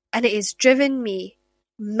 And it has driven me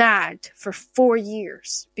mad for 4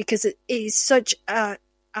 years because it is such a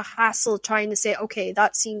hassle trying to say, okay,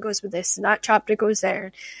 that scene goes with this and that chapter goes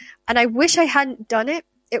there. And I wish I hadn't done it.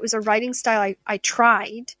 It was a writing style I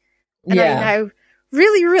tried and I Yeah. now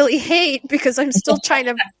really, really hate because I'm still trying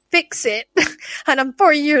to fix it. And I'm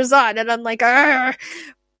 4 years on and I'm like, argh.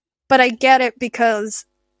 But I get it because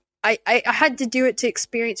I had to do it to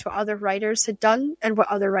experience what other writers had done and what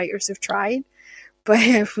other writers have tried. But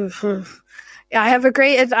I have a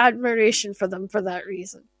great admiration for them for that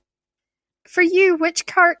reason. For you, which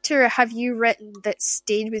character have you written that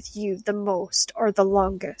stayed with you the most or the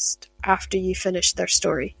longest after you finished their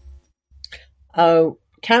story? Oh,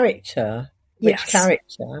 character? Which Yes.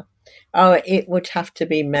 character? Oh, it would have to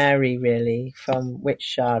be Mary, really, from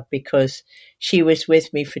Witch Child, because she was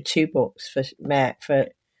with me for 2 books, for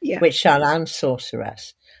Yeah. Witch Child and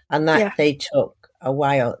Sorceress, and that Yeah. they took a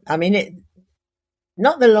while. I mean,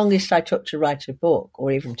 not the longest I took to write a book,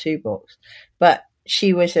 or even 2 books, but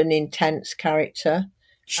she was an intense character,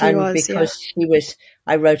 She and was, yeah. because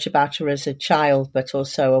I wrote about her as a child, but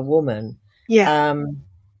also a woman. Yeah.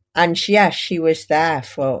 And she was there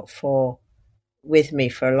for with me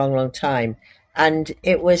for a long, long time. And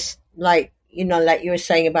it was like you were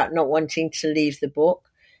saying about not wanting to leave the book.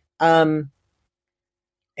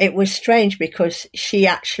 It was strange because she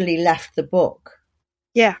actually left the book.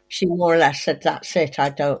 Yeah. She more or less said, "That's it.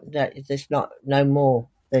 There's no more.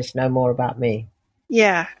 There's no more about me."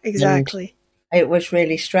 Yeah, And exactly. it was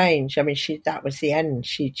really strange. I mean, that was the end.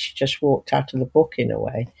 She just walked out of the book in a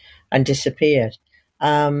way and disappeared.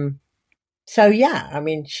 So yeah, I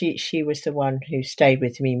mean, she was the one who stayed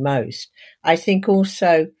with me most. I think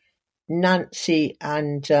also Nancy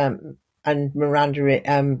and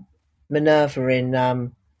Minerva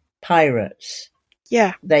in Pirates.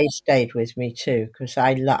 Yeah. They stayed with me too because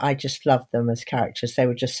I just loved them as characters. They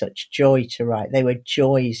were just such joy to write. They were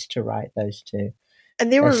joys to write, those two.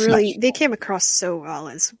 And they came across so well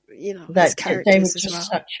as, as They were characters as just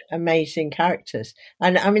well. such amazing characters,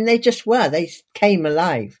 and I mean they just were. They came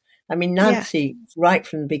alive. I mean Yeah. Nancy right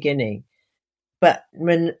from the beginning, but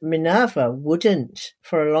Minerva wouldn't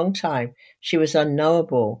for a long time. She was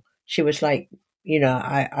unknowable. She was like,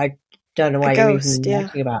 I don't know A why you're ghost, even yeah.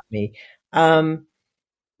 writing about me.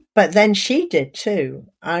 But then she did too.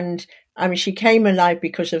 And I mean, she came alive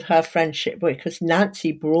because of her friendship, because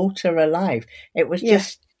Nancy brought her alive. It was Yeah.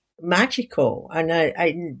 just magical. And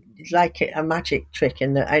I like it, a magic trick.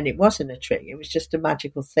 And it wasn't a trick. It was just a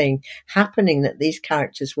magical thing happening, that these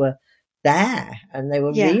characters were there and they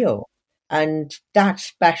were Yeah. real. And that's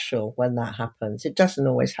special when that happens. It doesn't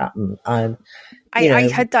always happen. I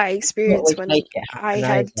had that Not experience always when make it I happen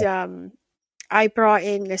had either. I brought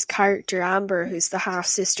in this character Amber, who's the half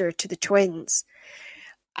sister to the twins,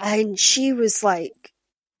 and she was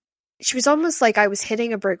almost like I was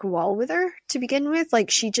hitting a brick wall with her to begin with. Like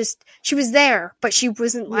she was there, but she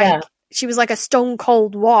wasn't Yeah. she was like a stone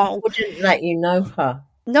cold wall. Wouldn't let you know her.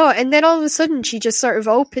 No, and then all of a sudden she just sort of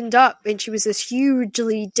opened up and she was this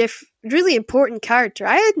hugely really important character.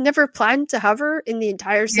 I had never planned to have her in the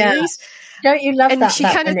entire series. Yeah. Don't you love and that? she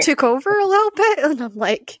kind of took over a little bit, and I'm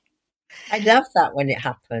like, I love that when it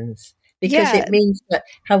happens, because yeah, it means that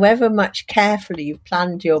however much carefully you've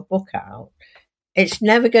planned your book out, it's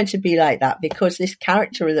never going to be like that, because this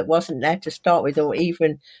character that wasn't there to start with, or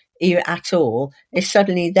even at all is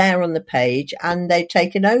suddenly there on the page and they've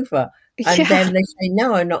taken over. And Yeah. then they say,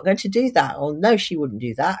 no, I'm not going to do that. Or no, she wouldn't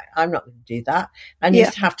do that. I'm not going to do that. And you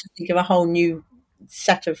Yeah. have to think of a whole new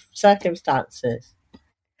set of circumstances.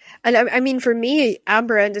 And I mean, for me,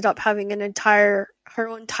 Amber ended up having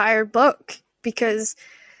her entire book because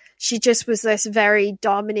she just was this very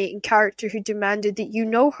dominating character who demanded that you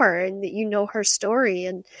know her and that you know her story.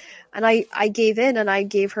 And I gave in and I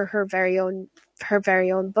gave her her very own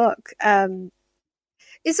book.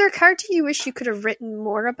 Is there a character you wish you could have written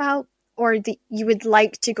more about, or that you would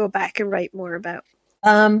like to go back and write more about?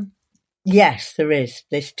 Um, yes, there is.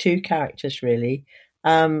 There's two characters really.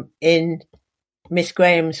 In Miss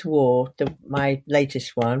Graham's War, my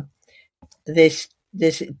latest one, there's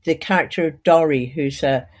the character of Dory, who's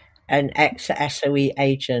an ex SOE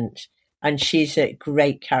agent, and she's a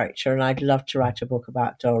great character, and I'd love to write a book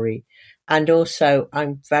about Dory. And also,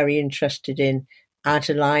 I'm very interested in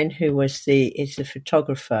Adeline, who is the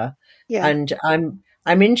photographer, Yeah. and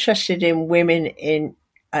I'm interested in women in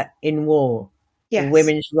war, Yes.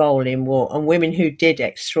 women's role in war, and women who did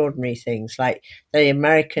extraordinary things, like the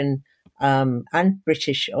American and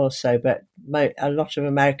British also, but a lot of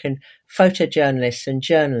American photojournalists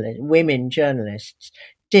and women journalists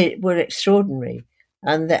were extraordinary,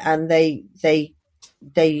 and they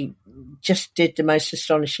just did the most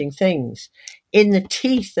astonishing things in the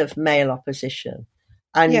teeth of male opposition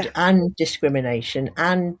Yeah. and discrimination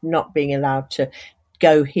and not being allowed to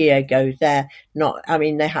go here, go there. Not, I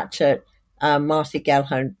mean, they had to. Martha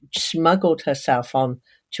Gellhorn smuggled herself on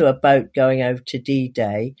to a boat going over to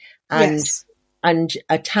D-Day, and Yes. and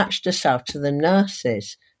attached herself to the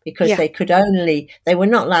nurses because Yeah. they were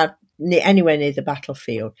not allowed anywhere near the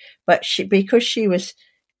battlefield. But because she was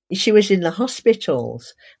in the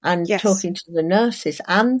hospitals and Yes. talking to the nurses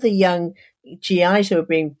and the young GIs who were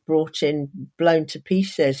being brought in, blown to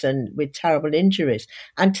pieces and with terrible injuries,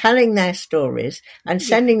 and telling their stories and Yeah.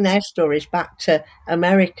 sending their stories back to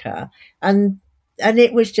America. And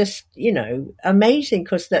it was just, amazing,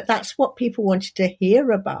 because that's what people wanted to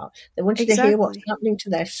hear about. They wanted to hear what's Exactly. happening to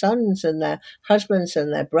their sons and their husbands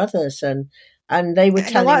and their brothers, and they were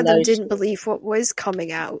And a lot telling of them those. didn't believe what was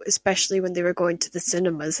coming out, especially when they were going to the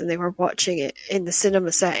cinemas and they were watching it in the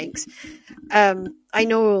cinema settings. I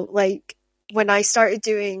know, like, when I started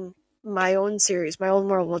doing my own series, my own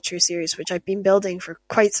World War II series, which I've been building for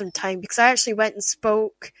quite some time, because I actually went and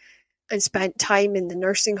spoke and spent time in the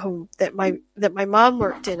nursing home that my mom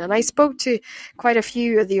worked in, and I spoke to quite a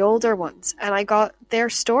few of the older ones, and I got their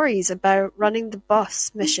stories about running the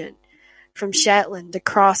bus mission from Shetland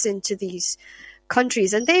across into these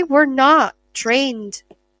countries, and they were not trained,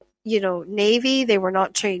 Navy, they were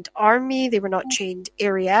not trained Army, they were not trained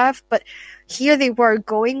RAF, but here they were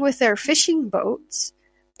going with their fishing boats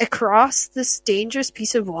across this dangerous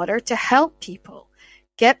piece of water to help people,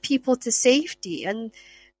 get people to safety. And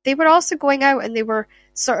they were also going out and they were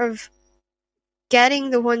sort of getting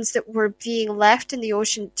the ones that were being left in the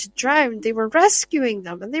ocean to drown. They were rescuing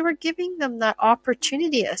them and they were giving them that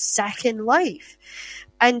opportunity, a second life.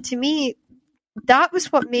 And to me, that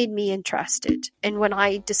was what made me interested in when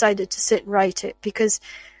I decided to sit and write it, because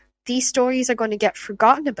these stories are going to get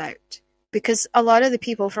forgotten about, because a lot of the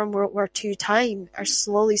people from World War II time are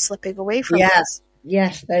slowly slipping away from us.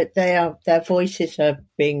 Yes, they are. Their voices are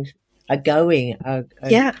going,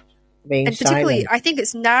 Yeah. being And particularly, silent. I think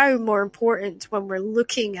it's now more important when we're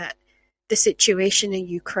looking at the situation in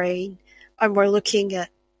Ukraine and we're looking at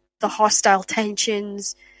the hostile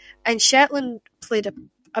tensions. And Shetland played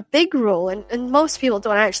a big role, and most people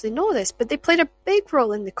don't actually know this, but they played a big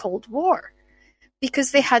role in the Cold War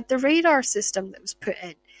because they had the radar system that was put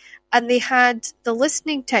in. And they had the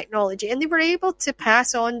listening technology, and they were able to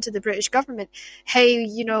pass on to the British government, hey,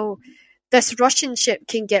 this Russian ship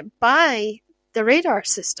can get by the radar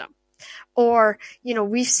system. Or,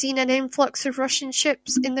 we've seen an influx of Russian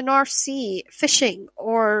ships in the North Sea fishing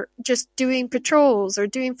or just doing patrols or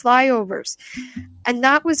doing flyovers. And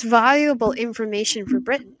that was valuable information for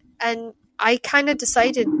Britain. And I kind of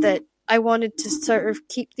decided that I wanted to sort of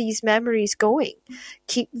keep these memories going,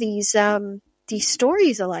 keep these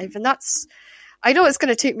stories alive. And I know it's going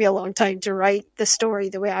to take me a long time to write the story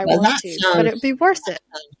the way I Well, want to, but it would be worth it.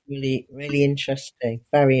 really, really interesting.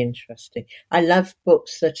 Very interesting. I love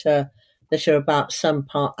books that are about some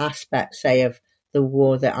aspect, say, of the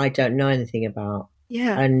war that I don't know anything about.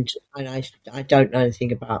 Yeah. And I don't know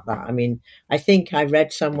anything about that. I mean, I think I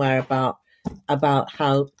read somewhere about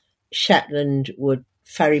how Shetland would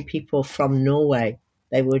ferry people from Norway.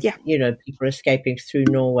 They would, Yeah. People escaping through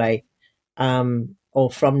Norway, or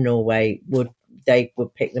from Norway, they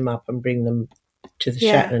would pick them up and bring them to the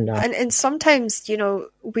Yeah. Shetland Islands. And sometimes,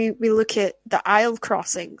 we look at the Isle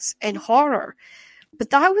crossings in horror, but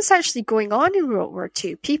that was actually going on in World War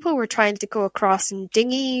II. People were trying to go across in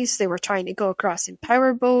dinghies, they were trying to go across in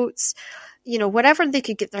powerboats, whatever they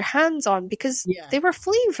could get their hands on, because they were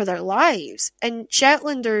fleeing for their lives. And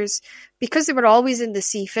Shetlanders, because they were always in the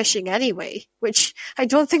sea fishing anyway, which I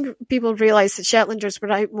don't think people realize that Shetlanders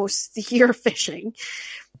were out most of the year fishing,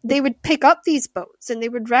 they would pick up these boats and they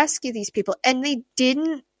would rescue these people. And they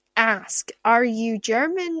didn't ask, are you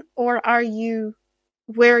German or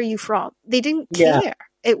where are you from? They didn't care.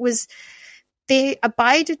 It was, they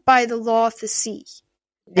abided by the law of the sea.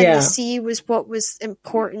 And the sea was what was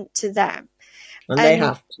important to them. And they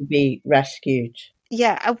have to be rescued.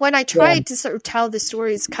 Yeah, and when I tried to sort of tell the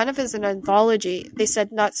stories kind of as an anthology, they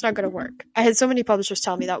said, no, it's not going to work. I had so many publishers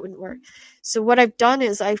tell me that wouldn't work. So what I've done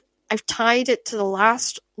is I've tied it to the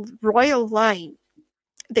last royal line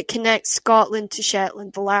that connects Scotland to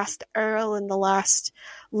Shetland, the last Earl and the last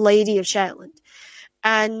Lady of Shetland.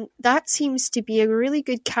 And that seems to be a really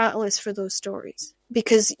good catalyst for those stories,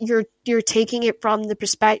 because you're taking it from the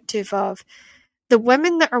perspective of the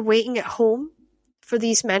women that are waiting at home for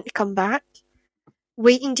these men to come back,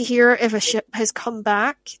 waiting to hear if a ship has come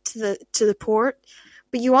back to the port.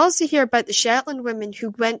 But you also hear about the Shetland women who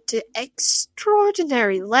went to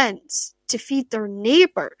extraordinary lengths to feed their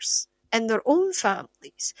neighbours and their own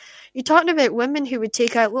families. You're talking about women who would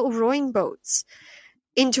take out little rowing boats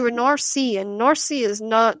into a North Sea, and North Sea is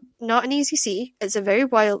not an easy sea. It's a very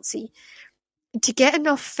wild sea, to get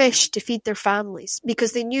enough fish to feed their families,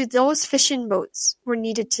 because they knew those fishing boats were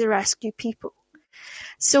needed to rescue people.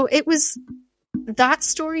 So it was, that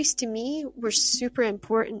stories to me were super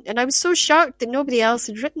important, and I was so shocked that nobody else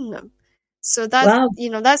had written them. So that,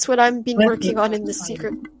 that's what I've been working on in the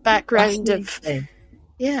secret background of.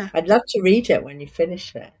 Yeah, I'd love to read it when you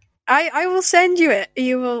finish it. I will send you it.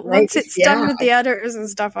 You will, once it's done with the editors and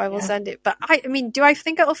stuff, I will send it. But I mean, do I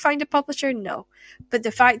think it'll find a publisher? No. But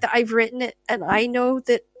the fact that I've written it and I know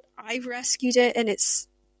that I've rescued it and it's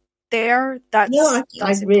there, that's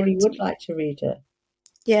I really would like to read it.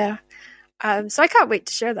 Yeah. So I can't wait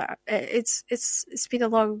to share that. It's been a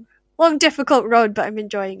long, difficult road, but I'm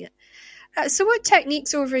enjoying it. So what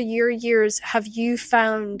techniques over your years have you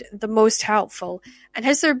found the most helpful? And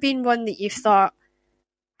has there been one that you've thought,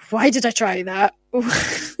 why did I try that?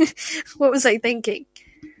 What was I thinking?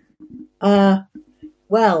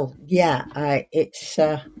 Well, yeah, it's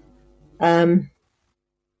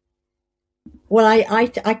well,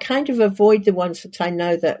 I kind of avoid the ones that I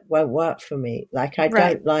know that won't work for me. Like I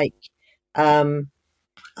don't like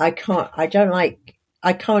I can't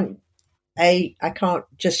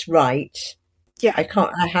just write. Yeah. I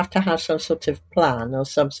have to have some sort of plan or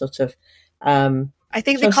some sort of I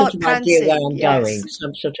think they call it idea where I'm going,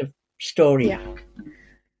 some sort of story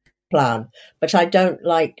plan. But I don't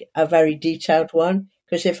like a very detailed one,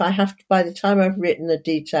 because if I have to, by the time I've written a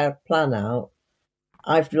detailed plan out,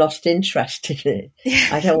 I've lost interest in it.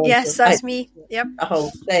 I don't want to that's me. Yep. The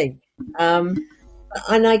whole thing. And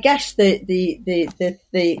I guess the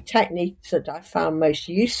techniques that I found most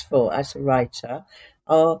useful as a writer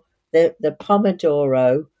are the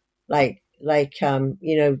Pomodoro, like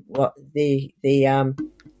what the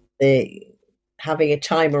having a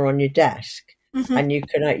timer on your desk, and you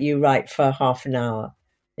write for half an hour.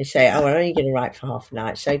 They say, I'm only going to write for half an hour.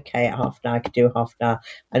 It's okay, at half an hour I could do half an hour,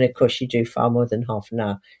 and of course you do far more than half an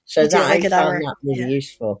hour. So that I found that really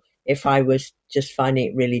useful if I was just finding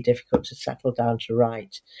it really difficult to settle down to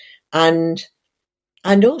write. And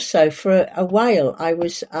also for a while I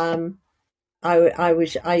was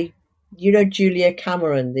Julia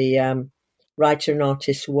Cameron, the Writer and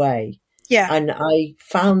Artist's Way. Yeah. And I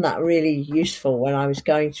found that really useful when I was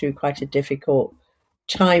going through quite a difficult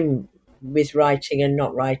time with writing and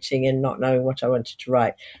not knowing what I wanted to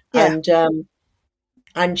write. Yeah.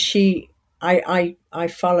 And I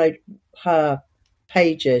followed her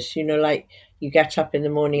pages, like you get up in the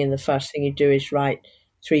morning and the first thing you do is write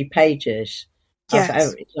 3 pages.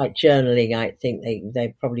 Yes. Like journaling, I think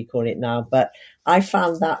they probably call it now. But I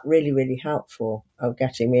found that really, really helpful of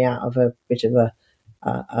getting me out of a bit of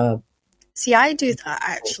a See, I do that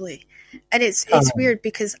actually. And it's weird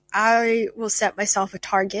because I will set myself a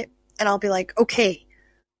target and I'll be like, okay,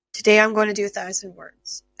 today I'm going to do 1,000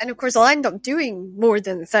 words. And of course I'll end up doing more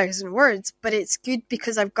than 1,000 words, but it's good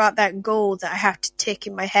because I've got that goal that I have to tick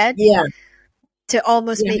in my head to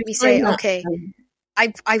almost make me say, okay,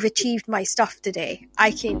 I've achieved my stuff today.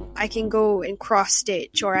 I can go and cross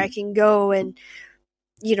stitch, or I can go and,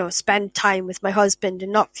 spend time with my husband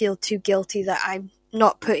and not feel too guilty that I'm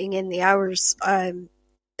not putting in the hours.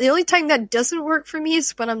 The only time that doesn't work for me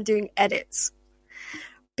is when I'm doing edits.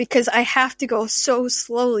 because I have to go so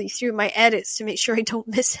slowly through my edits to make sure I don't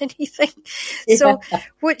miss anything. Yeah. So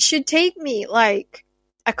what should take me like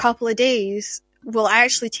a couple of days will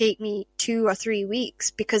actually take me 2 or 3 weeks,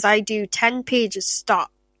 because I do 10 pages,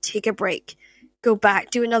 stop, take a break, go back,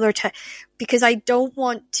 do another 10, because I don't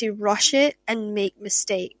want to rush it and make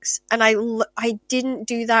mistakes. And I didn't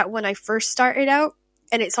do that when I first started out,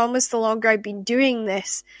 and it's almost the longer I've been doing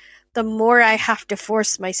this, the more I have to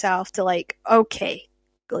force myself to like, okay,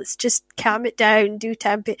 let's just calm it down, do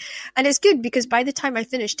 10 pages. And it's good because by the time I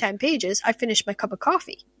finish 10 pages, I finish my cup of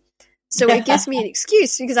coffee. So it gives me an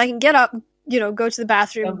excuse, because I can get up, go to the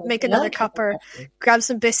bathroom, make another cup or grab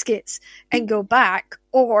some biscuits and go back,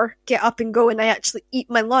 or get up and go and I actually eat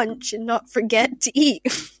my lunch and not forget to eat,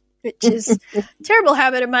 which is a terrible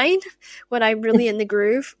habit of mine when I'm really in the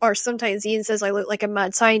groove. Or sometimes Ian says I look like a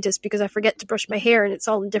mad scientist because I forget to brush my hair and it's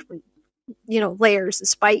all in different, layers and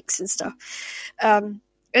spikes and stuff.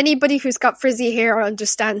 Anybody who's got frizzy hair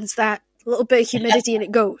understands that. A little bit of humidity and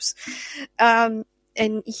it goes.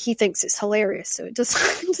 And he thinks it's hilarious, so it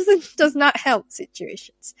does not help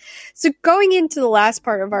situations. So going into the last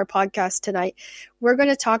part of our podcast tonight, we're going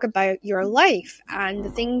to talk about your life and the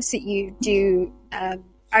things that you do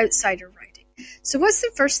outside of writing. So what's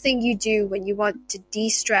the first thing you do when you want to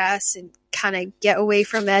de-stress and kind of get away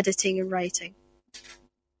from editing and writing?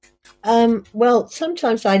 Well,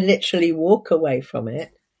 sometimes I literally walk away from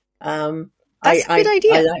it. That's a good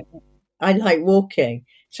idea. I like walking.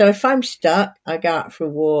 So if I'm stuck, I go out for a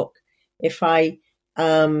walk. If I'm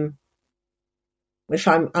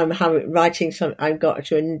writing something, I've got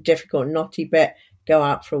to a difficult, knotty bit, go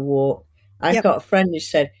out for a walk. I've got a friend who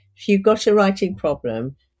said, if you've got a writing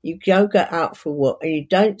problem, you go out for a walk and you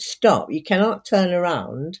don't stop. You cannot turn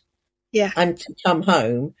around and come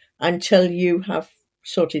home until you have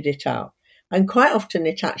sorted it out. And quite often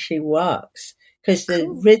it actually works, because the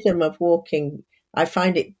rhythm of walking, I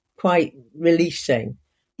find it quite releasing.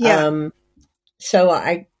 Yeah. So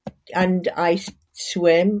I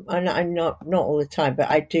swim, and I'm not all the time, but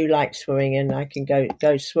I do like swimming, and I can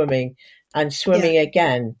go swimming and swimming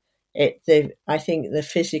again. I think the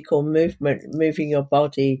physical movement, moving your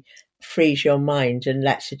body, frees your mind and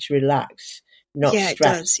lets it relax, not stress. It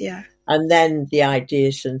does, yeah. And then the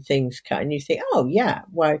ideas and things come, and you think, oh yeah,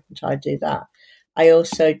 why can't I do that? I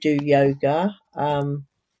also do yoga, and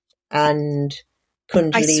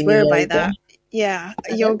Kundalini. I swear yoga. by that. Yeah,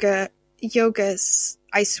 yoga's,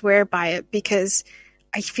 I swear by it, because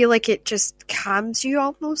I feel like it just calms you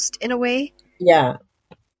almost in a way. Yeah.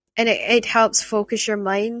 And it helps focus your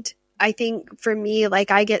mind. I think for me,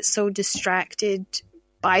 like, I get so distracted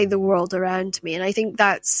by the world around me, and I think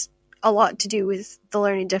that's a lot to do with the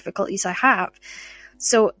learning difficulties I have.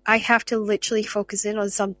 So I have to literally focus in on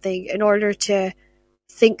something in order to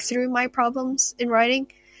think through my problems in writing.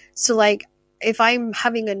 So like, if I'm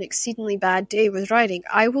having an exceedingly bad day with writing,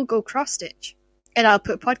 I will go cross stitch and I'll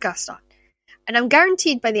put a podcast on. And I'm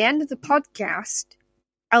guaranteed by the end of the podcast,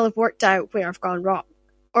 I'll have worked out where I've gone wrong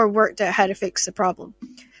or worked out how to fix the problem.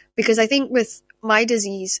 Because I think with my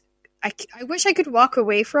disease, I wish I could walk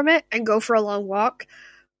away from it and go for a long walk,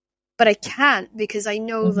 but I can't, because I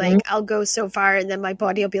know like I'll go so far and then my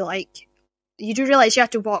body will be like, you do realize you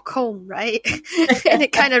have to walk home, right? And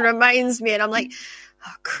it kind of reminds me, and I'm like,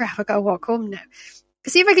 oh crap, I gotta walk home now.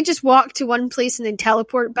 See, if I could just walk to one place and then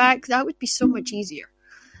teleport back, that would be so much easier.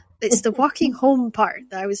 It's the walking home part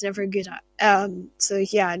that I was never good at. So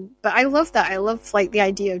yeah, but I love that. I love like the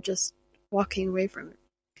idea of just walking away from it.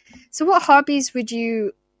 So what hobbies would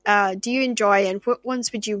you do you enjoy, and what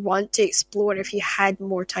ones would you want to explore if you had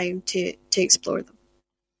more time to explore them?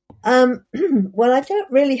 Well, I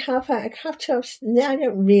don't really have. I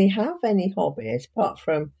don't really have any hobbies apart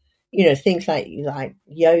from, things like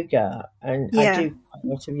yoga, and I do quite a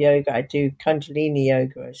lot of yoga. I do Kundalini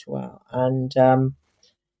yoga as well, and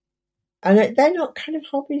they're not kind of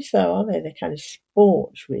hobbies though, are they? They're kind of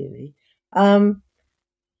sports, really.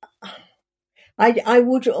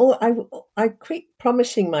 I quit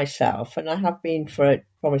promising myself, and I have been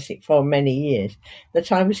promising for many years,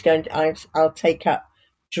 that I was I'll take up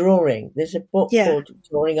drawing. There's a book called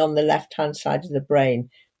Drawing on the Left-Hand Side of the Brain,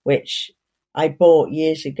 which I bought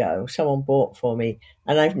years ago. Someone bought for me,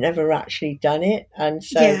 and I've never actually done it. And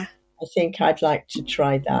so I think I'd like to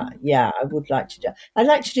try that. Yeah, I would like to I'd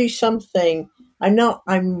like to do something.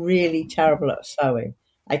 I'm really terrible at sewing.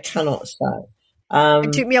 I cannot sew.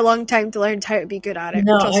 It took me a long time to learn how to be good at it.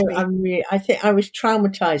 No, I think I was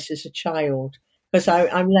traumatized as a child because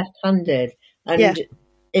I'm left-handed, and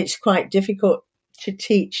it's quite difficult to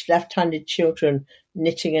teach left-handed children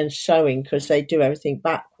knitting and sewing because they do everything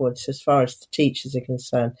backwards as far as the teachers are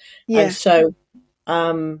concerned. And so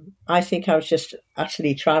I think I was just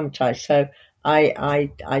utterly traumatized. So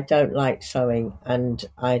I don't like sewing, and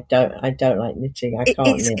I don't like knitting. I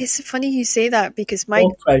can't knit It's funny you say that, because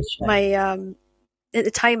or crochet. my at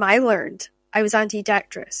the time I learned, I was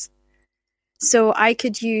ambidextrous. So I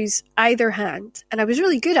could use either hand, and I was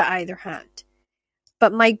really good at either hand.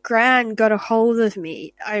 But my gran got a hold of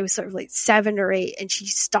me. I was sort of like 7 or 8, and she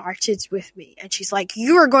started with me. And she's like,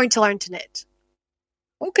 "You are going to learn to knit."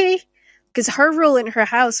 Okay. Because her rule in her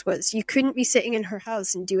house was you couldn't be sitting in her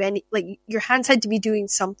house and do any, like, your hands had to be doing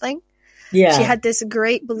something. She Yeah, had this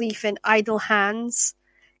great belief in idle hands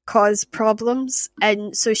cause problems.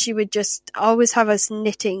 And so she would just always have us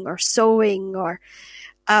knitting or sewing or,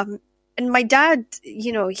 and my dad,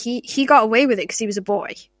 he got away with it because he was a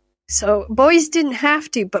boy. So boys didn't have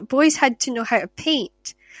to, but boys had to know how to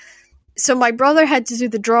paint. So my brother had to do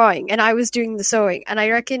the drawing and I was doing the sewing. And I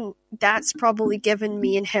reckon that's probably given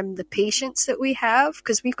me and him the patience that we have,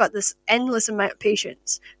 because we've got this endless amount of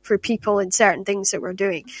patience for people and certain things that we're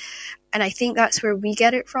doing. And I think that's where we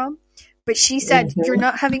get it from. But she said, "You're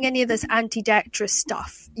not having any of this ambidextrous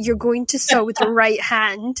stuff. You're going to sew with your right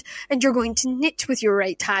hand and you're going to knit with your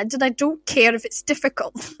right hand. And I don't care if it's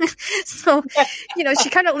difficult." So, she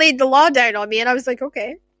kind of laid the law down on me, and I was like,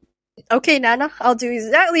 okay, Nana, I'll do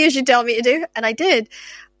exactly as you tell me to do. And I did.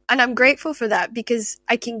 And I'm grateful for that, because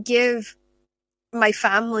I can give my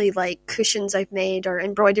family like cushions I've made, or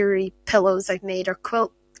embroidery pillows I've made, or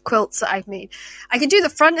quilts that I've made. I can do the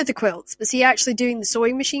front of the quilts, but see, actually doing the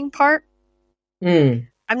sewing machine part,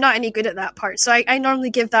 I'm not any good at that part. So I normally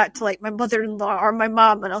give that to like my mother-in-law or my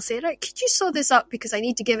mom, and I'll say, "Right, could you sew this up, because I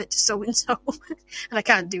need to give it to so-and-so." And I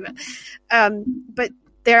can't do it. But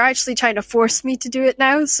they're actually trying to force me to do it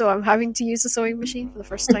now, so I'm having to use a sewing machine for the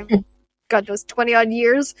first time in, God knows, 20 odd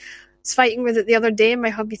years. I was fighting with it the other day, and my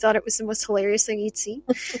hubby thought it was the most hilarious thing he'd seen.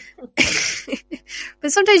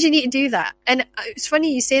 But sometimes you need to do that. And it's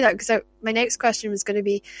funny you say that, because my next question was going to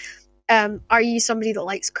be, are you somebody that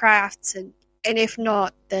likes crafts? And if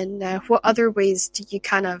not, then what other ways do you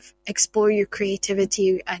kind of explore your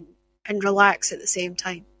creativity and relax at the same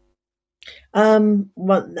time?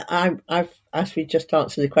 Well, I've actually just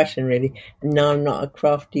answered the question, really. No, I'm not a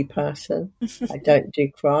crafty person. I don't do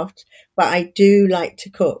crafts, but I do like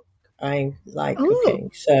to cook. I like Oh,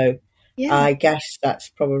 cooking, so yeah. I guess that's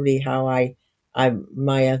probably how I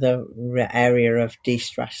my other area of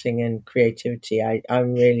de-stressing and creativity. I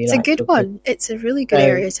really It's a like good cooking. one. It's a really good So,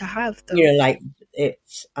 area to have, though. like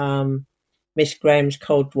it's Miss Graham's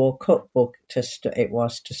Cold War cookbook it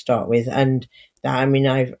was to start with, and I mean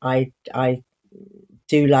I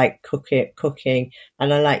do like cooking,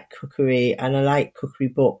 and I like cookery, and I like cookery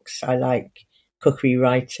books. I like cookery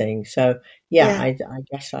writing. So yeah, Yeah. I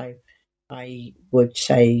guess I would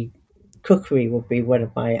say cookery would be one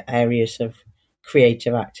of my areas of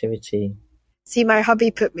creative activity. See, my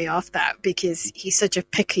hubby put me off that, because he's such a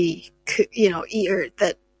picky, eater,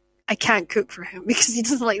 that I can't cook for him because he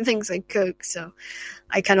doesn't like things I cook. So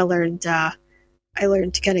I kind of learned, I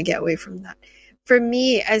learned to kind of get away from that. For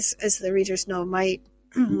me, as the readers know, my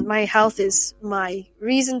my health is my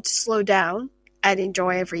reason to slow down and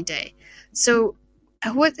enjoy every day. So,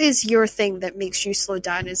 what is your thing that makes you slow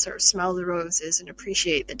down and sort of smell the roses and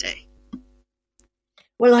appreciate the day?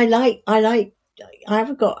 Well, I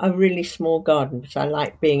have got a really small garden, but I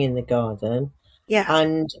like being in the garden. Yeah,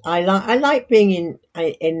 And I like being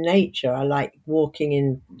in nature. I like walking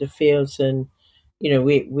in the fields, and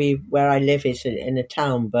we where I live is in a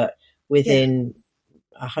town, but yeah, within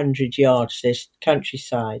 100 yards there's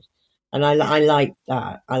countryside, and yeah. I like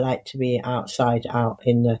that. I like to be outside, out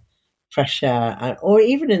in the fresh air, or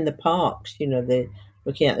even in the parks. The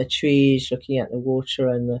looking at the trees, looking at the water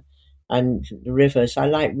and the rivers. I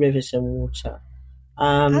like rivers and water.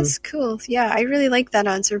 Um, That's cool. Yeah, I really like that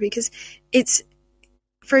answer, because it's,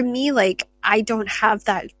 for me, like, I don't have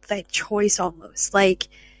that choice almost. Like,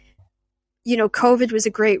 COVID was a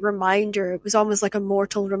great reminder. It was almost like a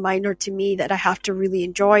mortal reminder to me that I have to really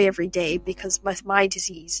enjoy every day, because with my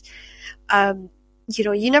disease, um,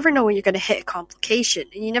 you never know when you're going to hit a complication,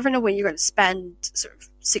 and you never know when you're going to spend sort of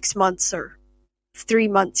 6 months or 3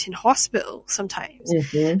 months in hospital sometimes.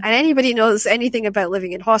 mhm. And anybody knows anything about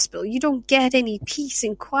living in hospital, you don't get any peace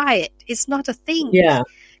and quiet. It's not a thing. Yeah, no,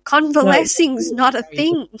 Convalescing's it's not a very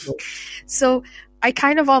thing. difficult. So I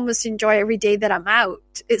kind of almost enjoy every day that I'm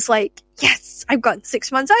out. It's like, yes, I've gotten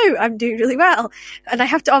 6 months out. I'm doing really well. And I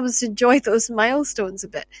have to almost enjoy those milestones a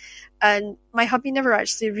bit. And my hubby never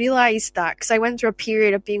actually realized that, because I went through a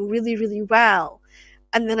period of being really, really well.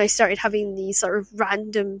 And then I started having these sort of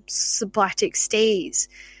random sabbatic stays.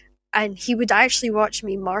 And he would actually watch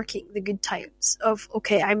me marking the good times of,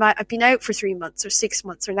 okay, I've been out for 3 months or 6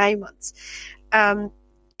 months or 9 months. And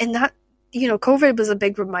that, COVID was a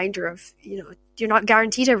big reminder of, you're not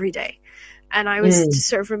guaranteed every day. And I was just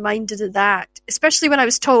sort of reminded of that, especially when I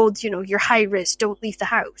was told, you're high risk, don't leave the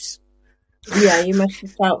house. Yeah, you must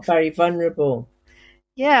have felt very vulnerable.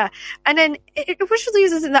 Yeah. And then it was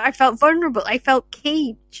really that I felt vulnerable. I felt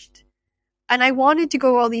caged. And I wanted to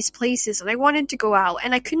go all these places, and I wanted to go out,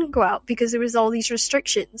 and I couldn't go out because there was all these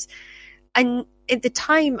restrictions. And at the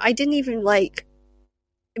time, I didn't even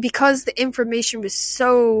because the information was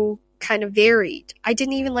so kind of varied, I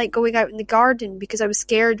didn't even like going out in the garden because I was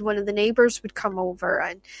scared one of the neighbors would come over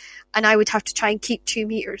and I would have to try and keep 2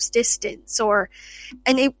 meters distance,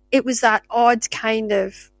 and it was that odd kind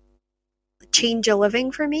of change of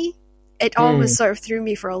living for me. It almost sort of threw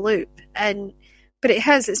me for a loop, but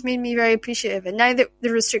it's made me very appreciative. And now that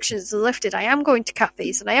the restrictions are lifted, I am going to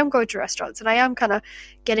cafes and I am going to restaurants and I am kind of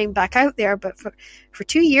getting back out there. But for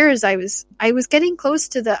 2 years, I was getting close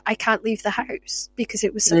to I can't leave the house because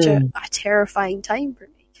it was such a terrifying time for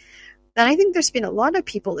me. And I think there's been a lot of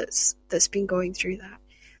people that's been going through that.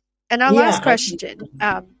 And our last question,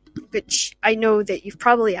 which I know that you've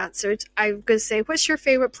probably answered, I'm going to say, what's your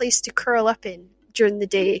favorite place to curl up in during the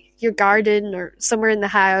day? Your garden or somewhere in the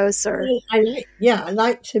house? Or I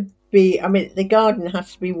like to be. I mean, the garden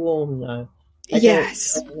has to be warm though.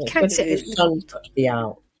 Yes, the sun's got to be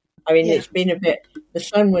out. I mean, it's been a bit.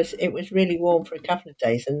 It was really warm for a couple of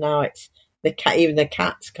days, and now it's even the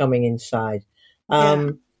cat's coming inside.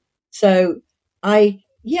 So I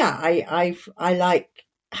like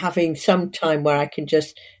having some time where I can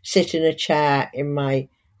just sit in a chair in my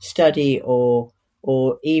study or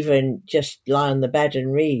even just lie on the bed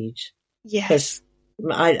and read. Yes.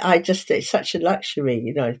 Because it's such a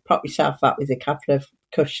luxury, prop yourself up with a couple of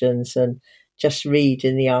cushions and just read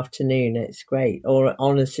in the afternoon. It's great. Or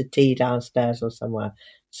on a settee downstairs or somewhere.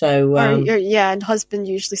 So, and husband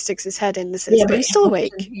usually sticks his head in and says, are you still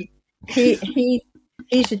awake? He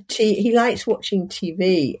likes watching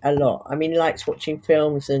TV a lot. I mean, he likes watching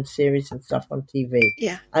films and series and stuff on TV.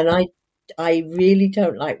 Yeah. And I really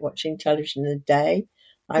don't like watching television in the day.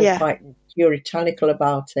 I'm quite puritanical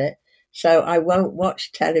about it. So I won't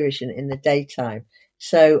watch television in the daytime.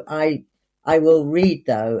 So I will read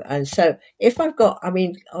though. And so if I've got,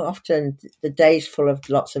 often the day's full of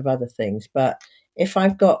lots of other things, but if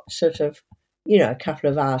I've got sort of, a couple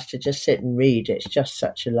of hours to just sit and read, it's just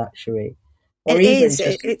such a luxury. Or it's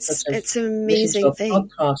an amazing thing.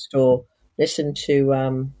 Podcast or listen to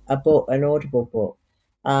an audible book.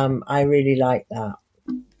 I really like that.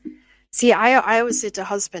 See, I always say to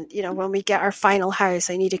husband, when we get our final house,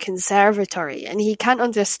 I need a conservatory, and he can't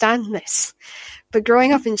understand this. But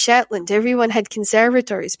growing up in Shetland, everyone had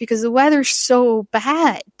conservatories because the weather's so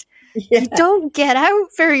bad. Yeah. You don't get out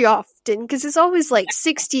very often because it's always like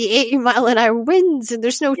 60, 80 mile an hour winds and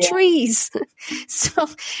there's no trees. So,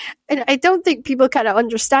 and I don't think people kind of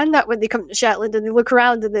understand that when they come to Shetland and they look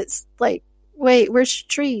around and it's like, wait, where's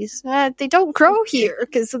trees? They don't grow here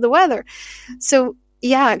because of the weather. So,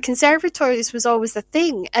 yeah, conservatories was always the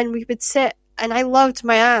thing. And we would sit, and I loved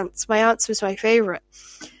my aunt's. My aunt's was my favourite.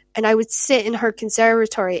 And I would sit in her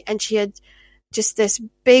conservatory, and she had just this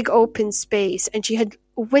big open space, and she had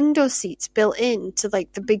window seats built in to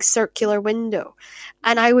like the big circular window.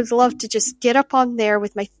 And I would love to just get up on there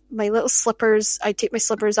with my little slippers. I'd take my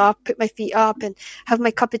slippers off, put my feet up, and have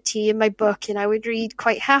my cup of tea and my book, and I would read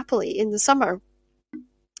quite happily in the summer.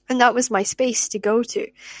 And that was my space to go to.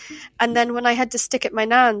 And then when I had to stick at my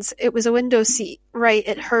nan's, it was a window seat right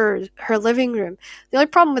at her living room. The only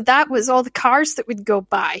problem with that was all the cars that would go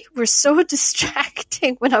by were so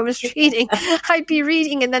distracting when I was reading. I'd be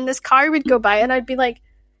reading and then this car would go by and I'd be like,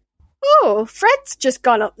 oh, Fred's just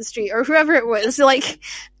gone up the street, or whoever it was, like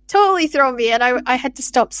totally throw me. And I had to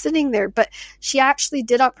stop sitting there. But she actually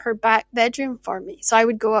did up her back bedroom for me. So I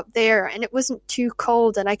would go up there and it wasn't too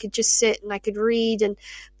cold and I could just sit and I could read and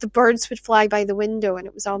the birds would fly by the window and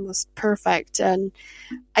it was almost perfect. And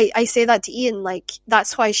I say that to Ian, like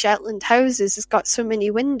that's why Shetland houses has got so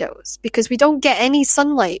many windows, because we don't get any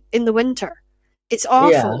sunlight in the winter. It's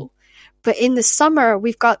awful. Yeah. But in the summer,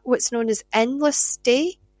 we've got what's known as endless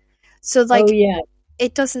day. So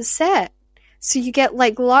it doesn't set. So you get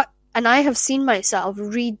like and I have seen myself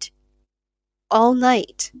read all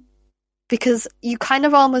night because you kind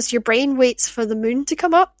of almost, your brain waits for the moon to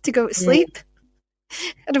come up to go to sleep.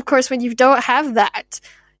 And of course, when you don't have that,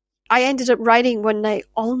 I ended up writing one night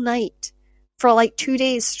all night for like 2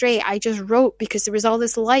 days straight. I just wrote because there was all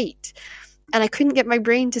this light and I couldn't get my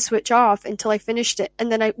brain to switch off until I finished it.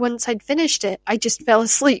 And then once I'd finished it, I just fell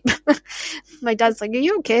asleep. My dad's like, are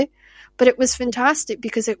you okay? But it was fantastic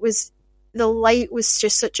because the light was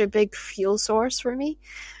just such a big fuel source for me.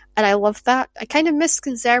 And I love that. I kind of miss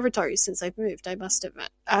conservatories since I've moved, I must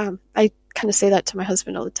admit. I kind of say that to my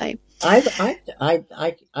husband all the time. I'm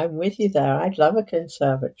with you there. I'd love a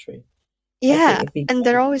conservatory. Yeah, and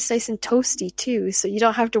they're always nice and toasty too, so you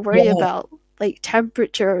don't have to worry about like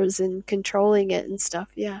temperatures and controlling it and stuff.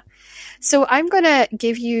 Yeah. So I'm going to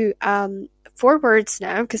give you 4 words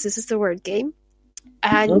now, because this is the word game.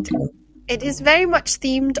 And it is very much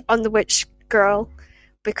themed on the witch girl,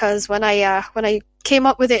 because when I came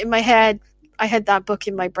up with it in my head, I had that book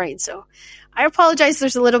in my brain. So I apologize,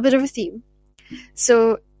 there's a little bit of a theme.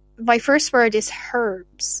 So my first word is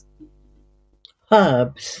herbs.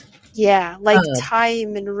 Herbs. Yeah, like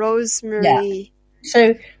thyme and rosemary. Yeah.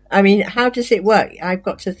 So, I mean, how does it work? I've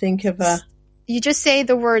got to think of a... You just say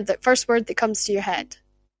the first word that comes to your head.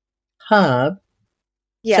 Herb.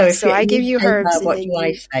 Yeah, so I give you herbs. What do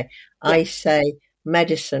I say? Yeah. I say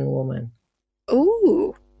medicine woman.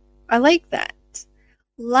 Ooh, I like that.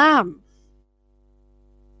 Lamb.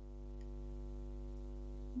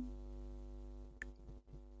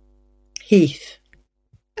 Heath.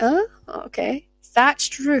 Oh, okay.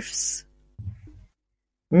 Thatched roofs.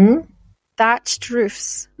 Thatched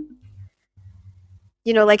roofs.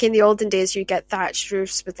 You know, like in the olden days, you get thatched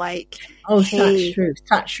roofs with like hay.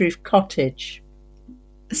 Thatched roof cottage.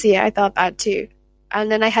 See, I thought that too. And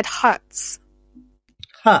then I had huts.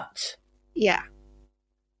 Hut. Yeah.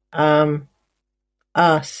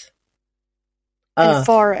 Earth. And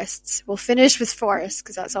forests. We'll finish with forests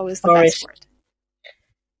because that's always the best word.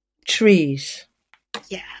 Trees.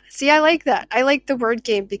 Yeah. See, I like that. I like the word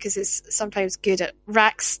game because it's sometimes good at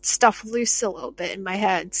racks stuff loose a little bit in my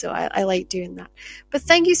head. So I like doing that. But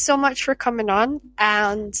thank you so much for coming on.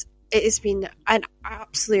 And it has been an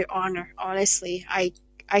absolute honor, honestly.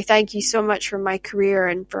 I thank you so much for my career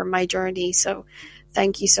and for my journey. So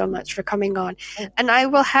thank you so much for coming on. And I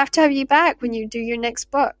will have to have you back when you do your next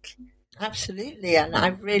book. Absolutely. And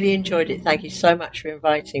I've really enjoyed it. Thank you so much for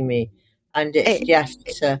inviting me. And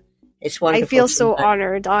it's wonderful. I feel so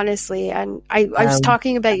honored, honestly. And I was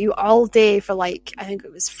talking about you all day for like, I think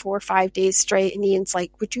it was 4 or 5 days straight. And Ian's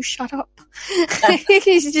like, would you shut up?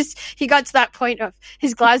 He got to that point of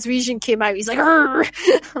his Glaswegian came out. He's like, arr!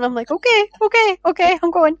 And I'm like, okay, I'm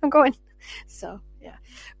going. So, yeah.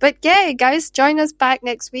 But yeah, guys, join us back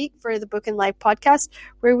next week for the Book and Life podcast,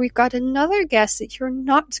 where we've got another guest that you're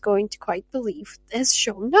not going to quite believe has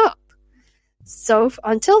shown up. So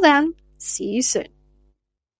until then, see you soon.